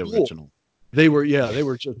saw was the cool. original. They were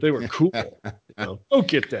cool. Go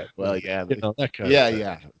get that Well, movie, yeah, that kind of yeah, thing.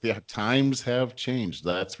 yeah, yeah. Times have changed,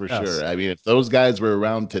 that's for Yes. sure. I mean, if those guys were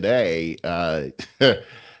around today, there'd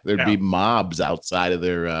Yeah. be mobs outside of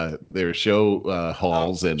their show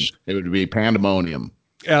halls, and it would be pandemonium.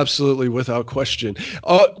 Absolutely, without question.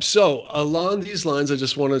 So along these lines, I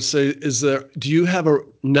just want to say, do you have a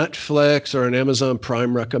Netflix or an Amazon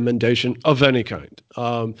Prime recommendation of any kind?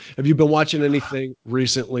 Have you been watching anything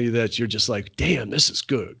recently that you're just like, damn, this is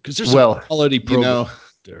good? Because there's some Well, quality you program know,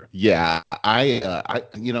 there. yeah,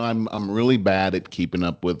 I'm really bad at keeping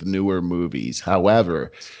up with newer movies.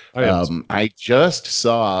 However, I am. I just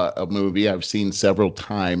saw a movie I've seen several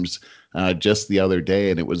times just the other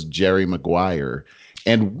day, and it was Jerry Maguire.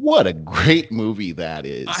 And what a great movie that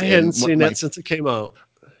is! I hadn't And what seen my that since it came out.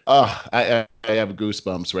 I have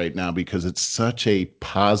goosebumps right now because it's such a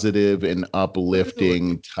positive and Really?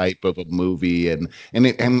 uplifting type of a movie, and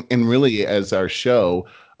really, as our show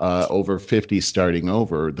over 50 starting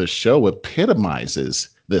over, the show epitomizes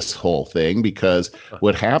this whole thing because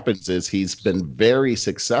what happens is he's been very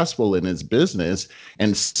successful in his business,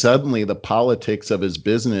 and suddenly the politics of his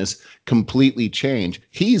business completely change.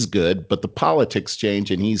 He's good, but the politics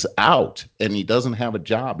change, and he's out, and he doesn't have a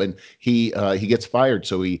job, and he gets fired.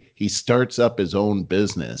 So he starts up his own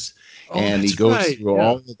business, Oh, and he that's goes right. through Yeah.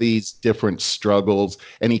 all of these different struggles,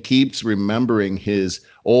 and he keeps remembering his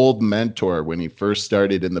old mentor when he first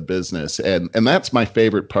started in the business, and that's my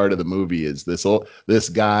favorite part of the movie is this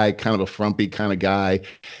guy, kind of a frumpy kind of guy,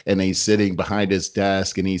 and he's sitting behind his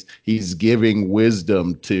desk, and he's giving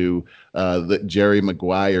wisdom to Jerry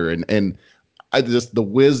Maguire, and I just the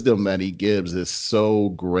wisdom that he gives is so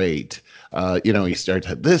great. He starts,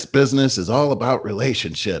 this business is all about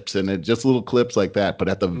relationships, and it just little clips like that. But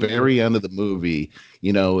at the Mhm. very end of the movie,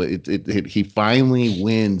 he finally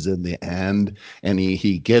wins in the end, and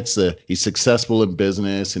he's successful in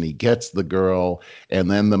business, and he gets the girl, and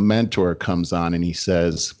then the mentor comes on, and he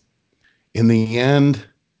says, in the end,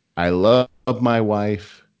 I love my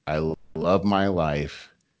wife, I love my life,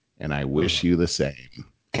 and I wish Oh, you the same.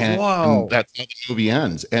 And wow. that's how the movie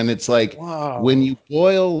ends. And it's like when Wow. you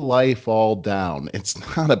boil life all down, it's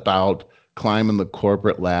not about climbing the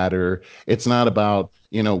corporate ladder. It's not about,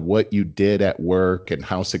 what you did at work and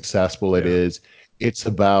how successful it Yeah. is. It's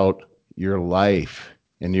about your life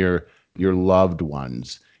and your loved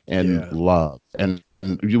ones and Yeah. love.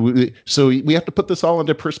 So we have to put this all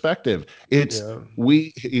into perspective. It's Yeah.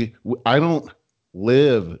 we I don't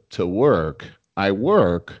live to work. I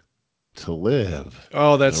work to live.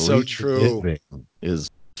 Oh, And that's the so real true. living is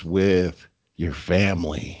with your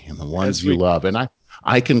family and the ones As you we love. And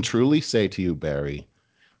I can truly say to you, Barry,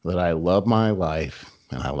 that I love my life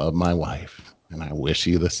and I love my wife, and I wish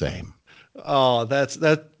you the same. Oh,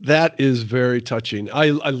 that is very touching. I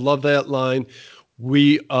love that line.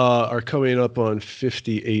 We are coming up on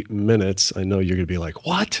 58 minutes. I know you're going to be like,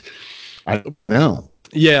 "What?" I know.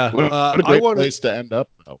 Yeah, What a I great want to place to end up,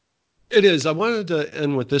 though. it is. I wanted to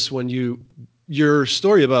end with this one. Your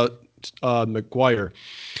story about McGuire.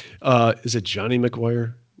 Is it Johnny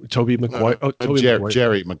McGuire? Toby McGuire? Oh, Toby McGuire.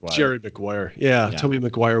 Jerry Maguire. Jerry McGuire. Yeah, Yeah. Toby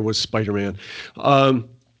McGuire was Spider-Man. Um,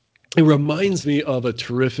 It reminds me of a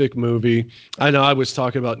terrific movie. I know I was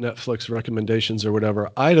talking about Netflix recommendations or whatever.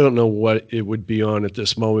 I don't know what it would be on at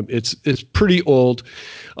this moment. It's pretty old.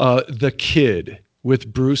 The Kid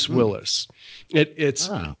with Bruce Hmm. Willis. It's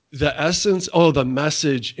Ah, the essence. Oh, the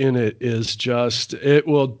message in it is just it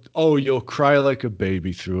will. Oh, you'll cry like a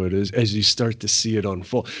baby through it as you start to see it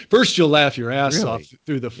unfold. First, you'll laugh your ass off really?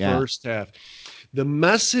 through the Yeah. first half. The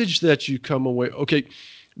message that you come away. Okay,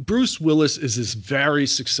 Bruce Willis is this very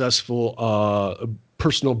successful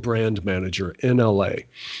personal brand manager in LA.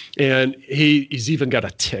 And he's even got a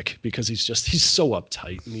tick because he's so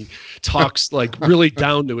uptight and he talks like really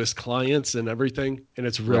down to his clients and everything. And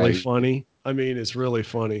it's really Right. funny. I mean, it's really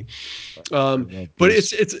funny. I Um, love but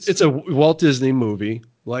Bruce. it's a Walt Disney movie,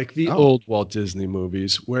 like the Oh, old Walt Disney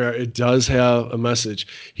movies, where it does have a message.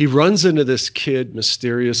 He runs into this kid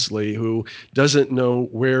mysteriously who doesn't know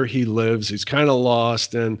where he lives. He's kind of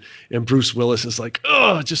lost, and Bruce Willis is like,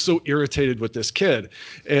 oh, just so irritated with this kid.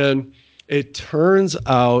 And it turns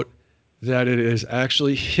out that it is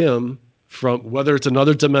actually him from whether it's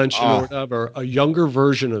another dimension or Oh, whatever, a younger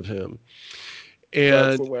version of him.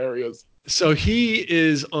 that's And hilarious. so he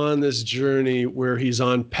is on this journey where he's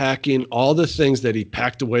unpacking all the things that he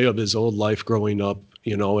packed away of his old life growing up,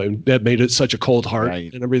 and that made it such a cold heart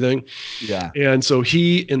Right. and everything. Yeah. And so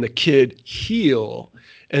he and the kid heal.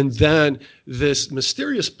 And then this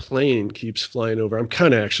mysterious plane keeps flying over. I'm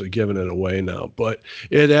kind of actually giving it away now, but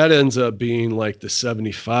that ends up being like the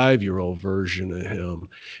 75-year-old version of him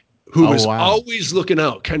who Oh, is wow. always looking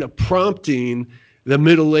out, kind of prompting the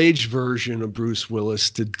middle-aged version of Bruce Willis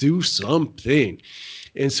to do something.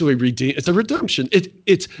 And so it's a redemption.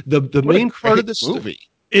 It's the What a main part of great the story. movie.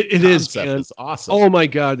 The It is, concept man. is awesome. Oh my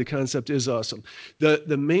God, the concept is awesome.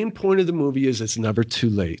 The main point of the movie is it's never too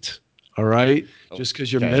late. All right. Just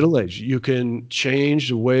because you're Okay. middle aged, you can change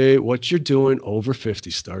the way what you're doing over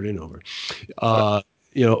 50, starting over. Uh,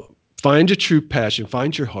 find your true passion,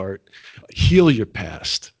 find your heart, heal your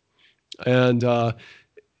past, and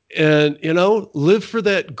live for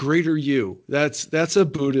that greater you. That's a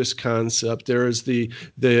Buddhist concept. There is the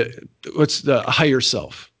what's the higher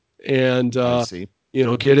self, and I see.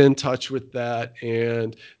 get in touch with that.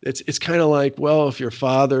 And it's kind of like, well, if your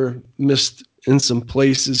father missed in some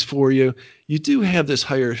places for you, you do have this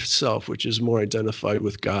higher self which is more identified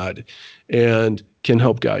with God and can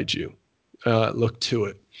help guide you. Look to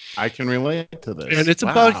it. I can relate to And this. it's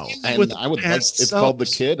about Wow. healing with And the I would love, past it's called The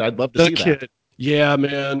selves. Kid. I'd love to The see that. Kid. Yeah,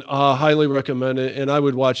 man. Highly recommend it. And I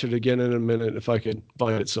would watch it again in a minute if I could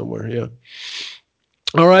find it somewhere. Yeah.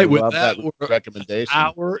 All I right. With love that, that we're an recommendation.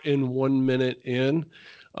 hour and 1 minute in.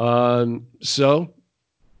 So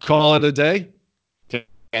call it a day.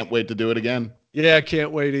 Can't wait to do it again. Yeah, I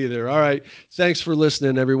can't wait either. All right. Thanks for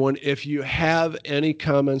listening, everyone. If you have any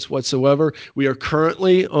comments whatsoever, we are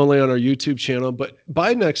currently only on our YouTube channel, but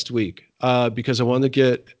by next week, because I want to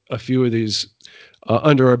get a few of these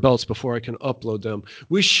under our belts before I can upload them,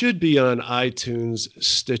 we should be on iTunes,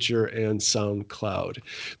 Stitcher, and SoundCloud.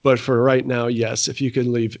 But for right now, yes, if you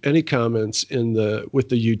can leave any comments with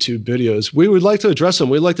the YouTube videos, we would like to address them.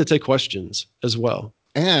 We'd like to take questions as well.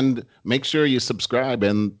 And make sure you subscribe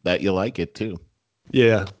and that you like it too.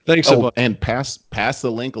 Yeah. Thanks a Oh, bunch. and pass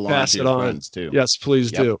the link along Pass to it your on. friends too. Yes,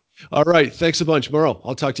 please Yep. do. All right. Thanks a bunch, Merle.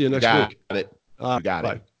 I'll talk to you You next got week. it. You got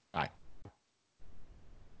Bye. it.